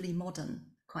painfully modern,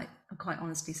 quite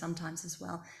honestly sometimes as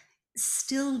well,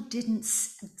 still didn't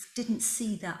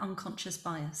see that unconscious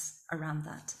bias around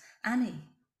that. Annie?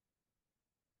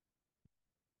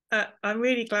 I'm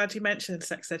really glad you mentioned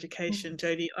Sex Education,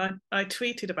 Jody. I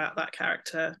tweeted about that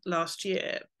character last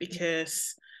year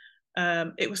because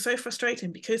it was so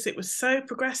frustrating, because it was so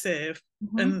progressive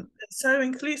and so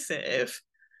inclusive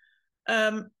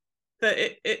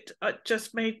that I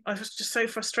was just so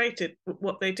frustrated with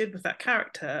what they did with that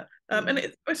character. And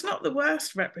it's not the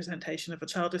worst representation of a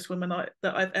childless woman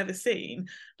that I've ever seen,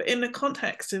 but in the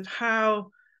context of how,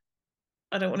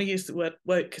 I don't want to use the word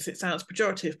woke because it sounds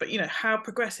pejorative, but, you know, how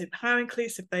progressive, how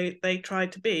inclusive they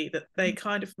tried to be, that they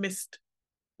kind of missed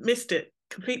it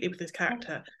completely with this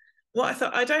character. What I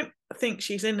thought, I don't think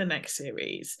she's in the next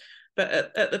series,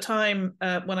 but at the time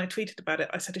when I tweeted about it,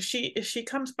 I said, if she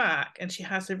comes back and she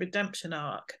has a redemption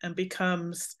arc and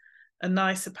becomes a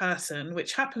nicer person,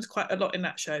 which happens quite a lot in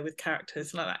that show with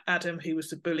characters like Adam, who was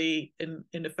the bully in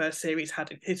the first series,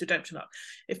 had his redemption arc.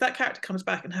 If that character comes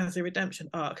back and has a redemption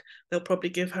arc, they'll probably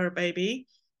give her a baby.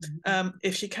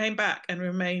 If she came back and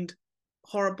remained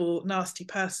horrible, nasty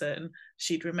person,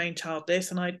 she'd remain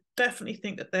childless. And I definitely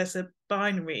think that there's a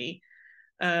binary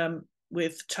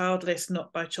with childless,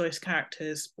 not by choice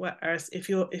characters, whereas if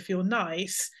you're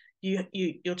nice,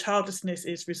 your childlessness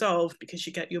is resolved because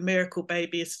you get your miracle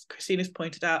baby, as Christina's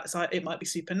pointed out. It's like, it might be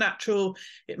supernatural,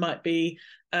 it might be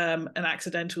an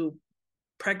accidental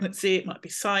pregnancy, it might be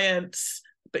science,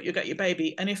 but you'll get your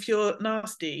baby. And if you're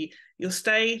nasty, you'll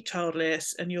stay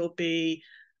childless and you'll be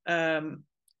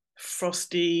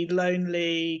frosty,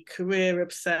 lonely, career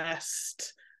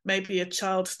obsessed, maybe a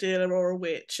child stealer or a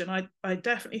witch. And I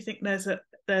definitely think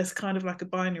there's kind of like a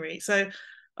binary. So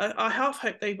I half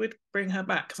hope they would bring her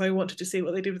back, because I wanted to see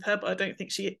what they did with her, but I don't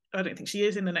think she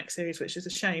is in the next series, which is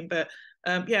a shame. But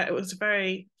yeah, it was a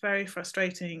very, very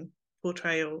frustrating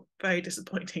portrayal, very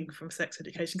disappointing from Sex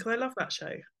Education, because I love that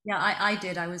show. Yeah, I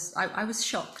did. I was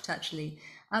shocked, actually.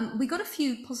 We got a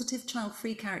few positive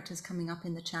child-free characters coming up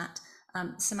in the chat.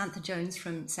 Samantha Jones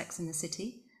from Sex and the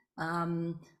City,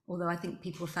 although I think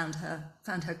people found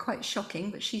her quite shocking,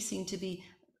 but she seemed to be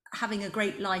having a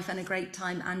great life and a great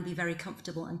time and be very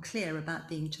comfortable and clear about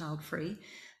being child-free.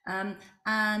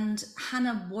 And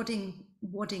Hannah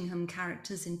Waddingham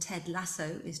characters in Ted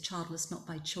Lasso is childless not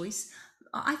by choice.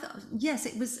 I thought, yes,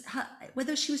 it was her,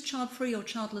 whether she was child-free or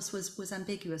childless was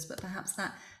ambiguous, but perhaps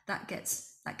that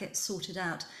gets sorted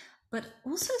out. But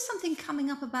also something coming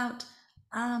up about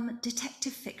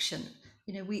detective fiction.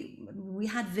 You know, we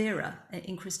had Vera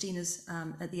in Christina's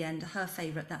at the end, her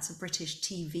favourite. That's a British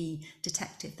TV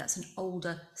detective. That's an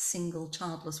older, single,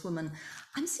 childless woman.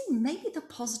 I'm seeing maybe the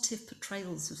positive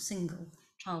portrayals of single,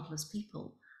 childless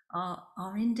people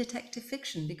are in detective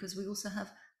fiction, because we also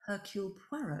have Hercule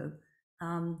Poirot,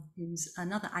 who's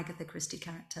another Agatha Christie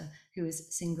character who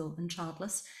is single and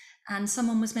childless. And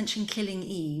someone was mentioning Killing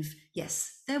Eve.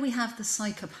 Yes, there we have the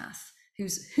psychopath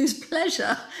whose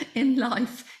pleasure in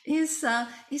life is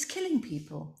killing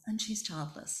people, and she's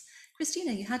childless.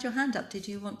 Christina, you had your hand up. Did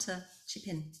you want to chip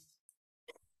in?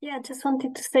 Yeah, I just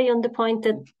wanted to say on the point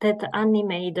that Annie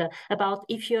made about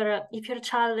if you're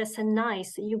childless and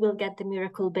nice, you will get the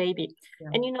miracle baby. Yeah.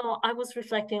 And you know, I was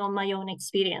reflecting on my own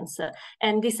experience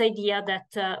and this idea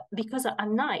that because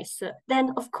I'm nice,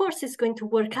 then of course it's going to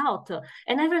work out.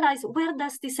 And I realized, where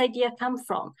does this idea come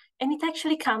from? And it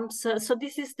actually comes. So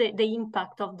this is the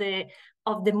impact of the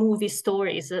movie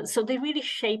stories. So they really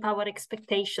shape our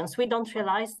expectations. We don't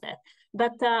realize that,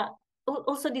 but.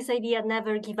 Also this idea,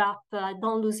 never give up,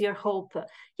 don't lose your hope.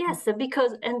 Yes,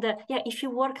 because, and yeah, if you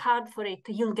work hard for it,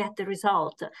 you'll get the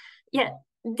result. Yeah,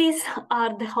 these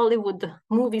are the Hollywood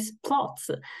movies plots,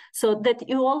 so that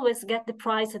you always get the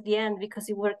prize at the end because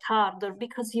you worked hard, or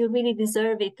because you really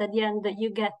deserve it. At the end, you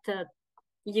get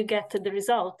the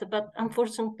result. But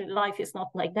unfortunately, life is not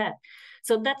like that.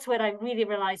 So that's where I really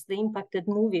realized the impact that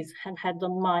movies had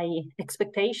on my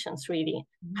expectations, really,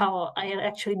 how I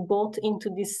actually bought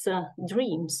into these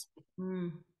dreams.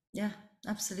 Yeah,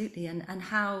 absolutely. And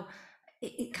how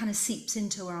it kind of seeps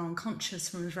into our unconscious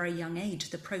from a very young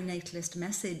age. The pronatalist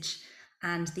message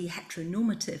and the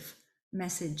heteronormative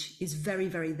message is very,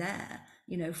 very there.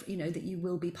 You know that you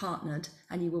will be partnered,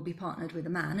 and you will be partnered with a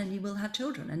man, and you will have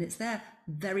children, and it's there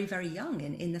very, very young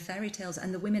in the fairy tales.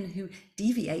 And the women who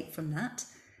deviate from that,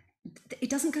 it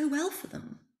doesn't go well for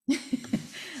them.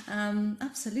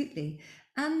 Absolutely.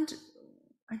 And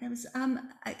there was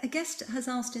a guest has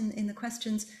asked in the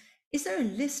questions, is there a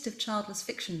list of childless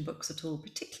fiction books at all,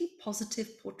 particularly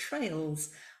positive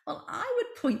portrayals? Well, I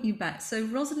would point you back. So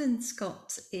Rosalind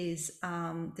Scott is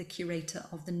the curator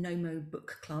of the Nomo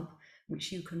Book Club,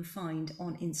 which you can find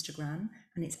on Instagram,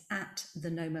 and it's at the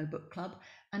Nomo Book Club.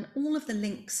 And all of the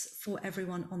links for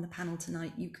everyone on the panel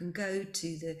tonight, you can go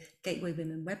to the Gateway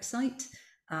Women website,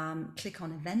 click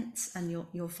on events, and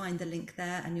you'll find the link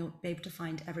there, and you'll be able to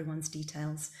find everyone's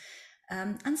details.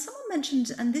 And someone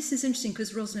mentioned, and this is interesting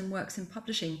because Rosalind works in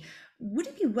publishing, would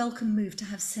it be a welcome move to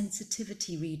have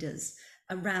sensitivity readers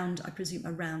around, I presume,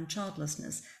 around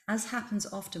childlessness, as happens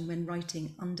often when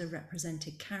writing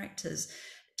underrepresented characters?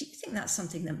 Do you think that's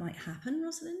something that might happen,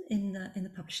 Rosalind, in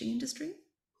the publishing industry?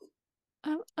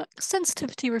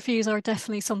 Sensitivity reviews are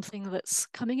definitely something that's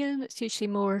coming in. It's usually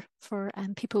more for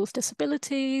people with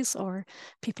disabilities or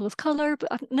people of colour,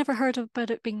 but I've never heard about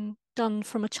it being done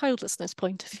from a childlessness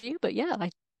point of view. But yeah,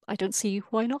 I don't see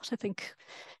why not. I think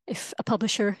if a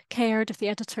publisher cared, if the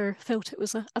editor felt it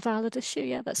was a valid issue,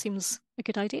 yeah, that seems a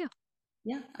good idea.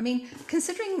 Yeah, I mean,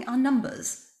 considering our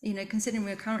numbers, considering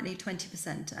we're currently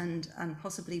 20% and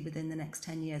possibly within the next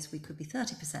 10 years, we could be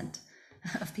 30%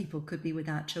 of people could be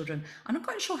without children. I'm not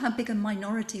quite sure how big a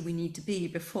minority we need to be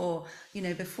before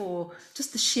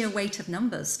just the sheer weight of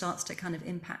numbers starts to kind of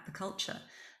impact the culture.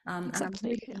 Exactly. And I'm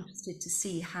really interested to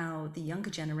see how the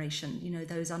younger generation, you know,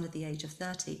 those under the age of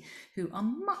 30, who are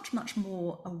much, much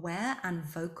more aware and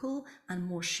vocal and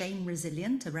more shame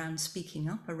resilient around speaking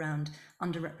up around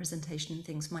underrepresentation and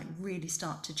things, might really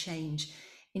start to change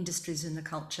industries in the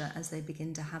culture as they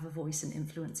begin to have a voice and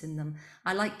influence in them.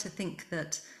 I like to think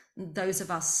that those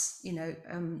of us, you know,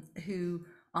 who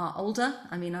are older,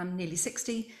 I mean, I'm nearly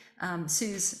 60,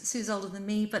 Sue's older than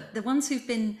me, but the ones who've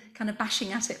been kind of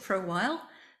bashing at it for a while,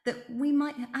 that we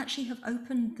might actually have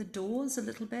opened the doors a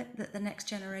little bit, that the next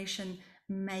generation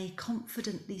may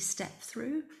confidently step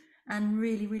through and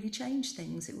really, really change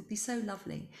things. It would be so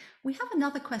lovely. We have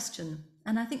another question,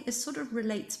 and I think this sort of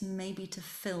relates maybe to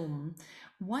film.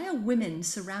 Why are women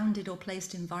surrounded or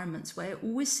placed in environments where it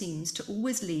always seems to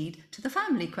always lead to the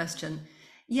family question?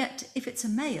 Yet if it's a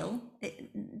male,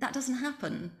 that doesn't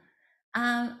happen.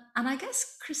 And I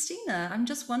guess, Christina, I'm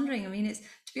just wondering, I mean,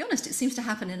 to be honest, it seems to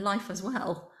happen in life as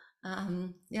well.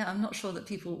 Yeah, I'm not sure that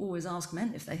people always ask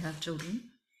men if they have children.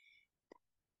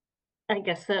 I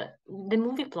guess the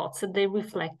movie plots, they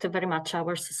reflect very much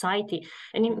our society.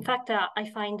 And in fact,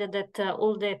 I find that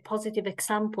all the positive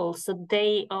examples of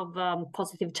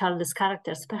positive childless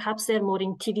characters, perhaps they're more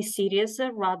in TV series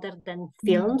rather than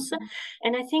films.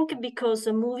 And I think because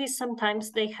movies,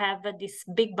 sometimes they have these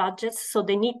big budgets, so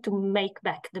they need to make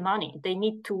back the money. They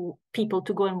need people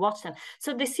to go and watch them.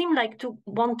 So they seem like to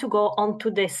want to go on to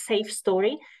the safe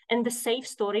story. And the safe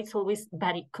story is always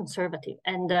very conservative.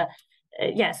 And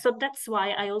yeah, so that's why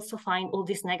I also find all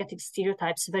these negative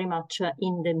stereotypes very much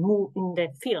in the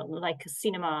film, like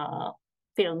cinema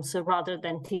films rather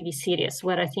than TV series,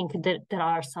 where I think that there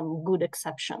are some good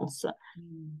exceptions.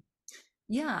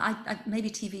 Yeah, maybe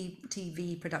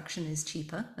TV production is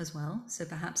cheaper as well, so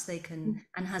perhaps they can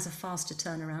and has a faster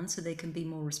turnaround, so they can be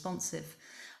more responsive.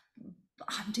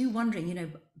 I'm wondering, you know,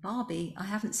 Barbie, I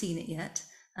haven't seen it yet.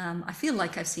 I feel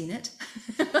like I've seen it,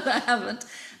 but I haven't.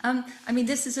 I mean,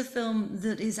 this is a film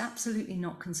that is absolutely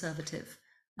not conservative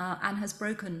and has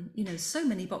broken, you know, so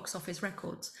many box office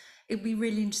records. It'd be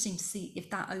really interesting to see if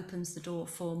that opens the door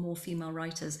for more female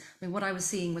writers. I mean, what I was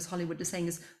seeing was Hollywood was saying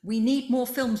is, we need more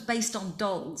films based on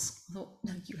dolls. I thought,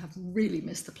 no, you have really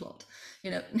missed the plot.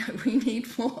 You know, no, we need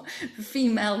more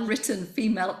female written,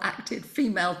 female acted,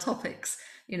 female topics,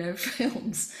 you know,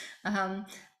 films.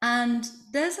 And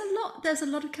there's a lot of there's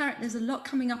a lot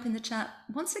coming up in the chat.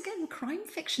 Once again, crime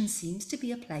fiction seems to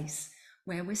be a place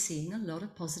where we're seeing a lot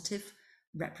of positive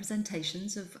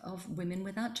representations of women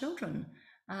without children,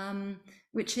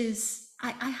 which is,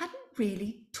 I hadn't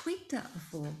really tweaked that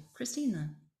before.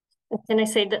 Christina? And I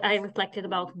say that I reflected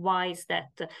about why is that,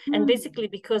 and basically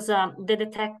because the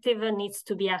detective needs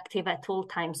to be active at all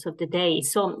times of the day.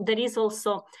 So there is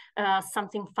also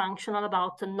something functional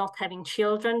about not having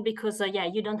children, because yeah,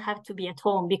 you don't have to be at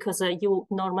home because you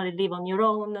normally live on your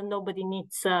own and nobody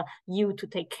needs you to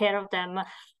take care of them.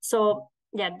 So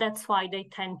yeah, that's why they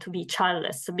tend to be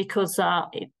childless, because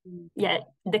yeah,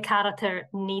 the character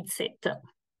needs it.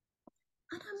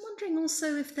 And I'm wondering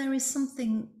also if there is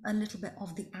something a little bit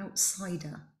of the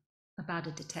outsider about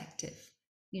a detective,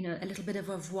 you know, a little bit of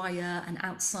a voyeur, an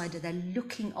outsider. They're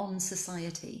looking on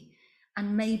society,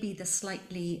 and maybe the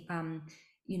slightly,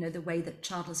 you know, the way that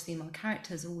childless female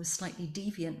characters are always slightly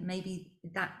deviant, maybe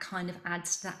that kind of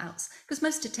adds to that because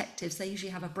most detectives, they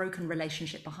usually have a broken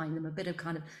relationship behind them,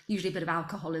 usually a bit of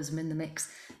alcoholism in the mix.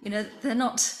 You know, they're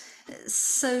not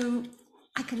so.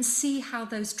 I can see how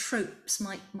those tropes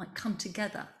might come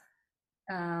together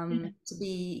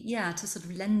to sort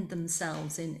of lend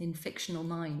themselves in fictional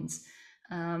minds.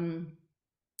 Someone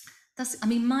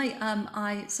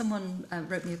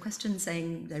wrote me a question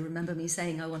saying they remember me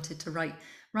saying I wanted to write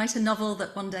a novel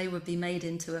that one day would be made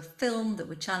into a film that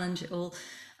would challenge it all.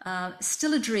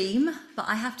 Still a dream, but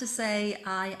I have to say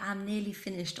I am nearly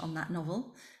finished on that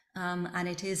novel, and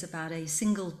it is about a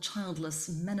single childless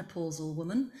menopausal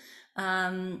woman.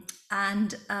 And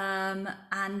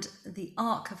the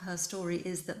arc of her story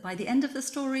is that by the end of the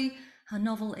story, her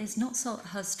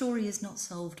story is not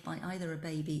solved by either a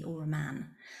baby or a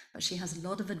man, but she has a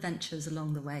lot of adventures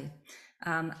along the way.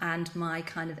 And my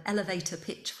kind of elevator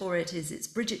pitch for it is it's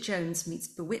Bridget Jones meets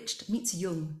Bewitched meets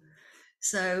Jung.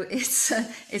 So it's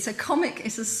a comic,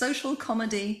 it's a social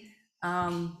comedy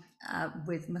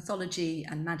with mythology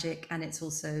and magic, and it's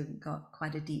also got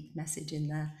quite a deep message in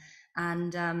there.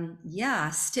 And I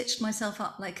stitched myself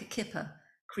up like a kipper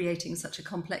creating such a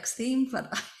complex theme, but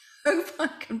I hope I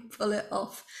can pull it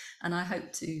off, and I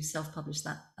hope to self-publish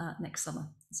that next summer.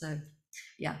 So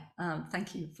yeah,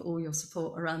 thank you for all your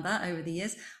support around that over the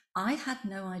years. I had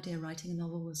no idea writing a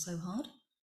novel was so hard.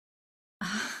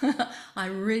 I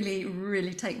really,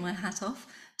 really take my hat off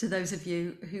to those of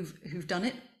you who've done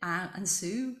it, and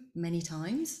Sue, many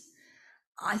times.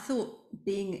 I thought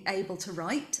being able to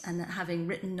write and having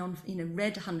written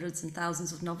read hundreds and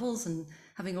thousands of novels and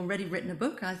having already written a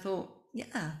book, I thought,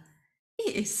 yeah,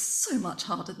 it is so much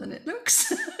harder than it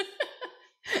looks.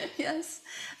 Yes.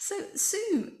 So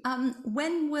Sue,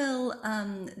 when will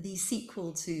the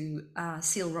sequel to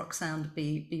Seal Rock Sound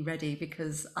be ready?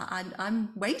 Because I'm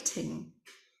waiting.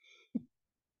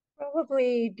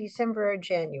 Probably December or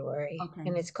January, Okay.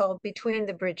 and it's called Between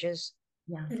the Bridges.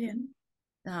 Yeah. Brilliant.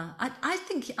 I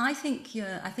think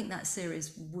that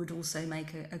series would also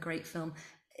make a great film,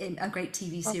 a great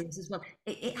TV series as well.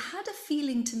 It had a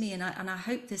feeling to me, and I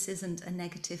hope this isn't a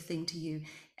negative thing to you,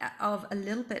 of a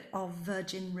little bit of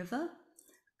Virgin River,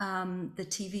 the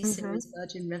TV series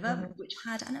Virgin River, which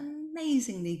had an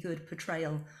amazingly good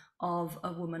portrayal of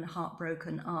a woman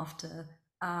heartbroken after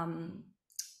a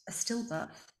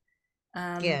stillbirth.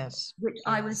 Yes, Which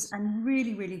I was, and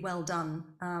really, really well done.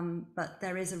 But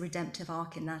there is a redemptive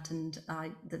arc in that, and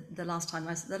the last time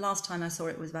I saw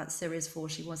it was about series 4.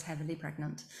 She was heavily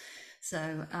pregnant,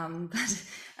 so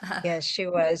yes, she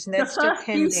was, and that's the still first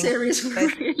few pending. series were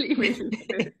really, really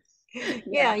good.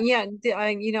 Yeah.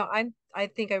 I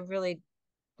think I really,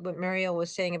 what Mariel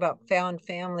was saying about found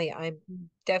family, I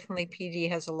definitely, PD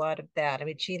has a lot of that. I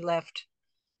mean, she left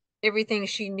everything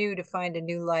she knew to find a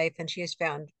new life, and she has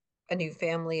found a new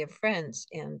family of friends,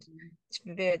 and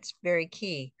it's very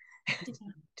key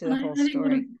to the whole I think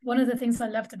story. one of the things I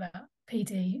loved about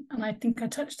PD, and I think I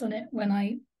touched on it when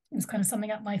I was kind of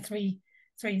summing up my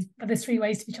there's 3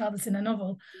 ways to be childless in a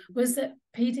novel, was that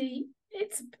PD,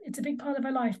 it's a big part of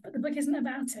her life, but the book isn't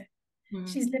about it.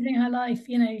 She's living her life,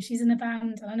 she's in a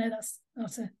band, and I know that's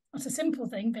not a simple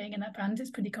thing, being in that band. It's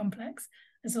pretty complex.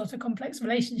 There's a lot of complex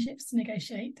relationships to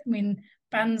negotiate. I mean,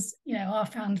 bands, are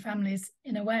found families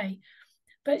in a way,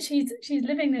 but she's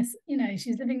living this,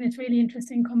 she's living this really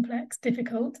interesting, complex,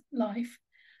 difficult life,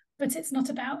 but it's not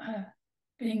about her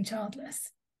being childless.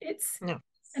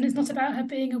 And it's not about her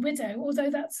being a widow, although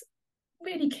that's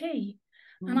really key.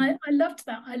 And I loved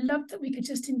that. I loved that we could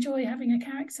just enjoy having a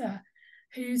character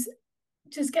who's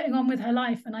just getting on with her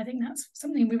life. And I think that's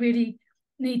something we really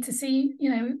need to see.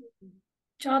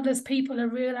 Childless people are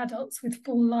real adults with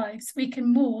full lives. We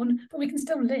can mourn, but we can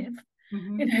still live.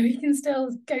 We can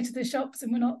still go to the shops,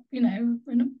 and we're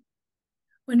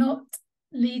not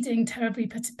leading terribly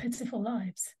pitiful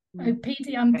lives.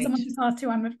 PD, someone just asked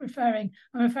who I'm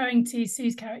referring to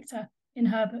Sue's character in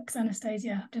her books,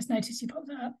 Anastasia. I've just noticed you popped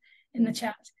that up in the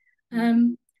chat.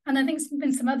 And I think there's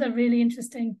been some other really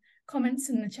interesting comments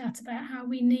in the chat about how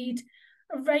we need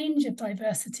a range of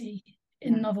diversity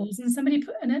in novels. And somebody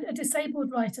a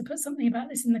disabled writer put something about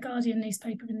this in the Guardian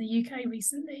newspaper in the UK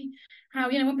recently, how,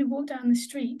 when we walk down the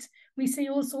street, we see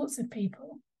all sorts of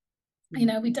people.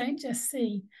 We don't just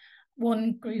see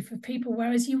one group of people,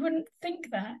 whereas you wouldn't think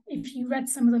that if you read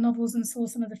some of the novels and saw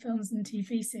some of the films and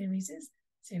TV series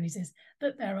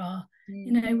that there are.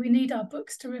 We need our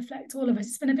books to reflect all of us.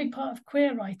 It's been a big part of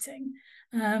queer writing,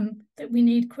 that we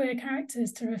need queer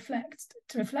characters to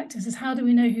reflect us. As how do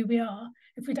we know who we are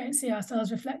if we don't see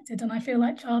ourselves reflected? And I feel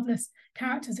like childless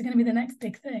characters are going to be the next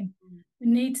big thing. We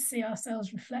need to see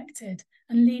ourselves reflected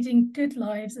and leading good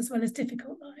lives as well as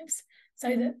difficult lives, so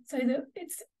that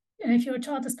it's, if you're a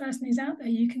childless person who's out there,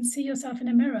 you can see yourself in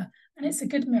a mirror, and it's a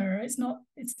good mirror. It's not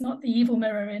the evil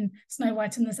mirror in Snow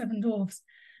White and the Seven Dwarfs.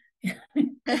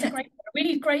 It's a great mirror. We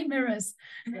need great mirrors.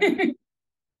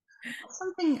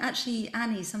 Something, actually,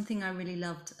 Annie, something I really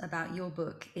loved about your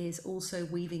book is also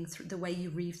weaving through the way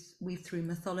you weave through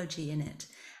mythology in it.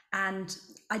 And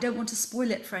I don't want to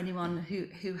spoil it for anyone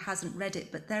who hasn't read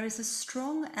it, but there is a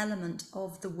strong element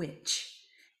of the witch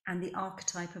and the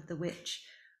archetype of the witch,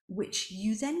 which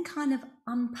you then kind of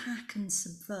unpack and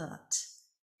subvert.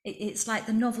 It's like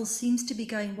the novel seems to be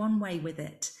going one way with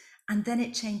it, and then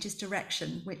it changes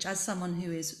direction, which, as someone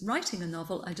who is writing a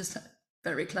novel, I just,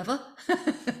 very clever.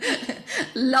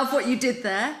 Love what you did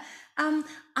there. And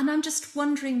I'm just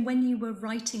wondering, when you were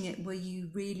writing it, were you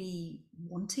really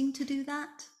wanting to do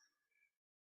that?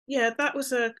 Yeah, that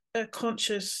was a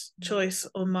conscious choice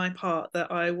on my part,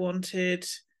 that I wanted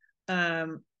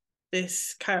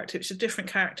this character, which is a different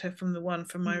character from the one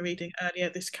from my reading earlier.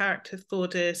 This character,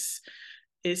 Thordis,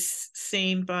 is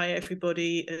seen by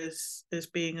everybody as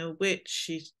being a witch.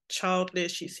 She's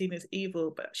childless, she's seen as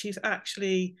evil, but she's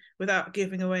actually, without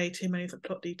giving away too many of the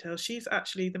plot details, she's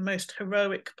actually the most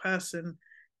heroic person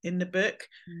in the book.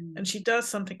 And she does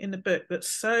something in the book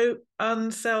that's so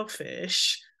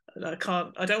unselfish. I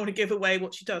don't want to give away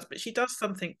what she does, but she does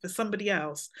something for somebody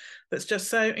else that's just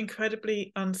so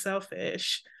incredibly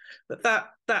unselfish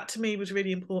that to me was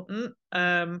really important.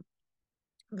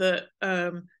 That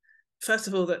first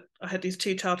of all, that I had these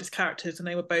two childless characters and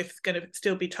they were both going to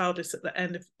still be childless at the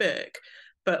end of the book,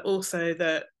 but also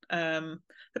that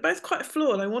they're both quite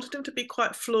flawed. I wanted them to be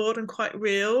quite flawed and quite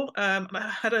real. And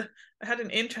I had an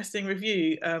interesting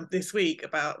review this week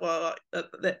about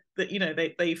that you know,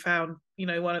 they found, you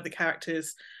know, one of the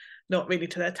characters not really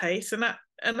to their taste, and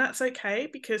that's okay,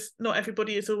 because not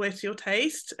everybody is always to your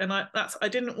taste. And I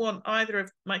didn't want either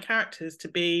of my characters to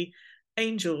be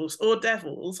angels or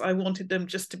devils. I wanted them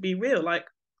just to be real, like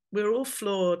we're all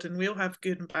flawed and we all have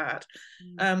good and bad.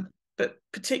 But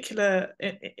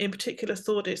in particular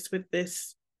Thordis, with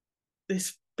this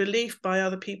belief by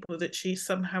other people that she's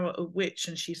somehow a witch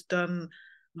and she's done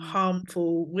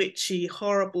harmful, witchy,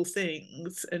 horrible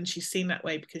things, and she's seen that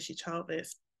way because she's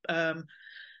childless.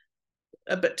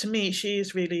 But to me,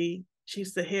 she's the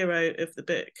hero of the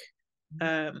book.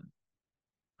 And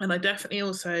I definitely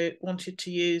also wanted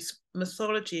to use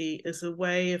mythology as a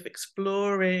way of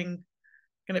exploring,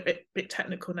 kind of a bit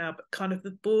technical now, but kind of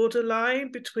the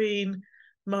borderline between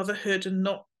motherhood and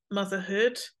not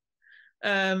motherhood.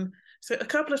 So a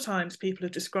couple of times people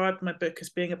have described my book as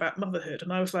being about motherhood,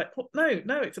 and I was like, well,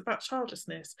 no, it's about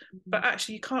childlessness. But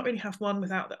actually, you can't really have one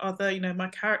without the other. You know, my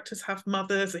characters have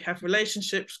mothers, they have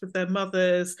relationships with their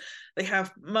mothers, they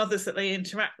have mothers that they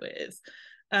interact with.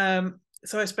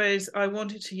 So I suppose I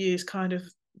wanted to use kind of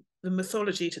the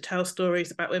mythology to tell stories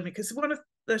about women, because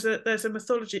there's a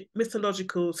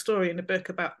mythological story in the book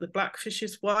about the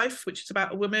Blackfish's wife, which is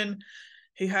about a woman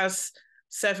who has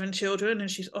 7 children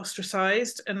and she's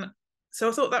ostracized. And so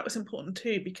I thought that was important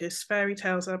too, because fairy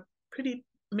tales are pretty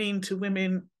mean to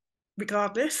women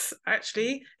regardless.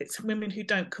 Actually, it's women who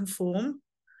don't conform.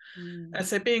 And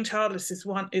so being childless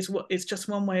is just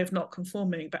one way of not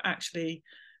conforming, but actually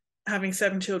having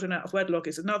 7 children out of wedlock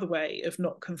is another way of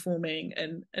not conforming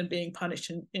and being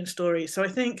punished in stories. So I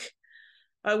think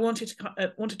I wanted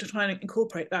to try and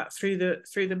incorporate that through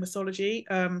the mythology,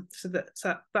 so that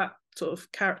sort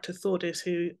of character Thordis,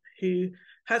 who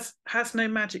has no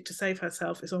magic to save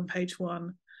herself, is on page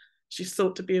 1. She's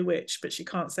thought to be a witch, but she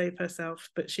can't save herself.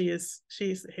 But she's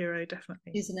the hero,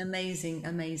 definitely. She's an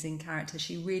amazing character.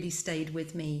 She really stayed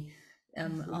with me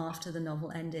after the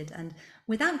novel ended. And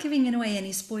without giving away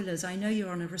any spoilers, I know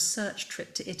you're on a research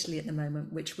trip to Italy at the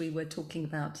moment, which we were talking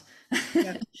about.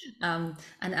 Yeah. And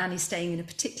Annie's staying in a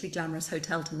particularly glamorous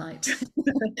hotel tonight.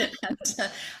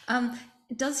 And,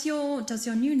 does your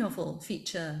new novel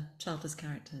feature childless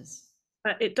characters?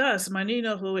 It does. My new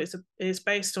novel is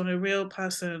based on a real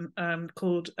person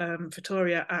called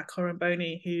Vittoria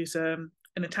Accoramboni, who's an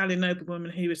Italian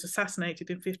noblewoman who was assassinated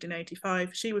in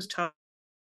 1585. She was childless.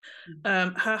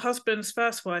 Her husband's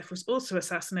first wife was also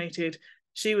assassinated.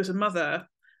 She was a mother,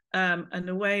 and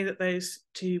the way that those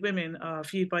two women are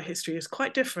viewed by history is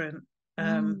quite different.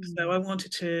 So I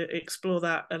wanted to explore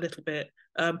that a little bit.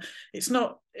 It's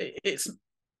not.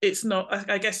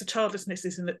 I guess the childlessness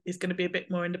is going to be a bit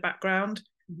more in the background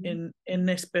in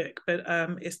this book, but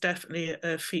it's definitely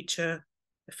a feature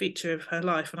of her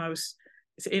life. And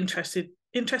it's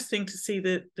interesting to see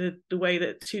the way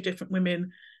that two different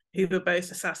women who were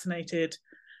both assassinated,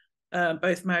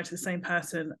 both married to the same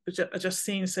person, are just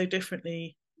seen so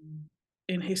differently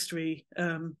in history.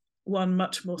 One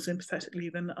much more sympathetically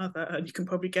than the other, and you can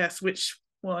probably guess which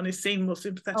one is seen more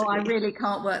sympathetically. Oh, I really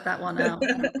can't work that one out.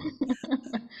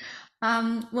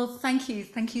 Well, thank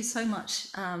you so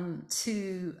much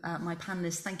to my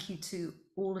panelists. Thank you to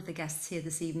all of the guests here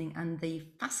this evening, and the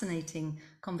fascinating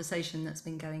conversation that's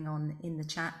been going on in the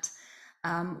chat.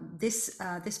 This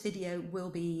video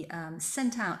will be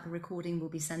sent out, the recording will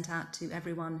be sent out to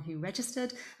everyone who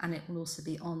registered, and it will also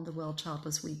be on the World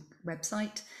Childless Week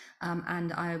website.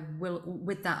 And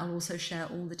with that, I'll also share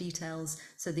all the details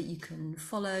so that you can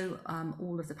follow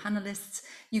all of the panelists.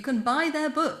 You can buy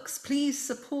their books. Please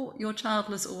support your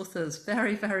childless authors.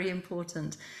 Very, very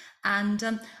important. And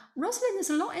Rosalind,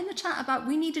 there's a lot in the chat about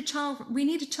we need a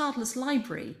childless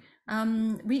library.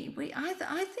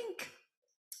 I think,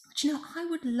 you know, I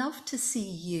would love to see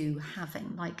you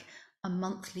having like a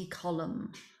monthly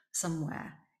column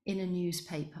somewhere in a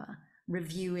newspaper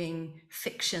reviewing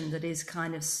fiction that is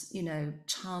kind of, you know,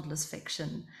 childless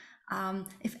fiction.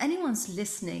 If anyone's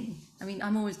listening, I mean,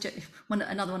 I'm always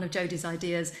another one of Jody's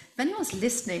ideas. If anyone's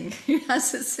listening who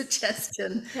has a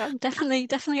suggestion, yeah, I'm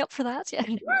definitely up for that. Yeah,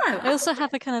 I also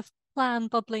have a kind of plan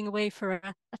bubbling away for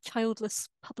a childless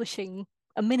publishing,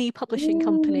 a mini publishing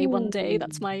company one day.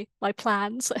 That's my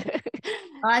plan. So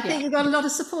I think you've got a lot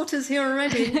of supporters here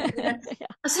already. Yeah.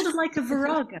 Sort of like a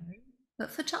Virago, but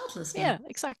for childless. Yeah,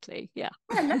 exactly. Yeah.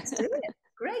 Yeah, let's do it.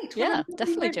 Great. Yeah,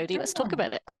 definitely, Jody. Let's talk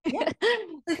about it. Yeah.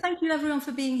 So thank you everyone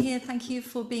for being here. Thank you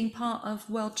for being part of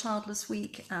World Childless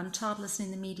Week, Childless in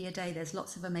the Media Day. There's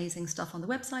lots of amazing stuff on the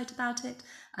website about it.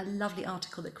 A lovely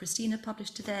article that Christina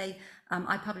published today.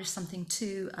 I published something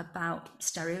too about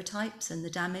stereotypes and the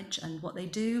damage and what they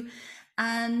do.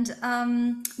 And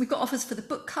we've got offers for the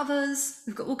book covers.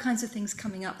 We've got all kinds of things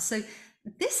coming up. So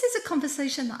this is a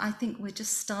conversation that I think we're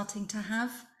just starting to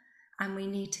have, and we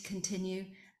need to continue.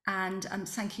 And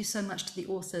thank you so much to the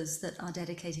authors that are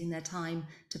dedicating their time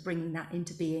to bringing that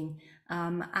into being.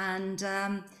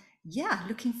 Yeah,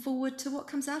 looking forward to what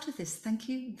comes out of this. Thank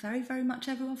you very, very much,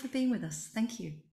 everyone, for being with us. Thank you.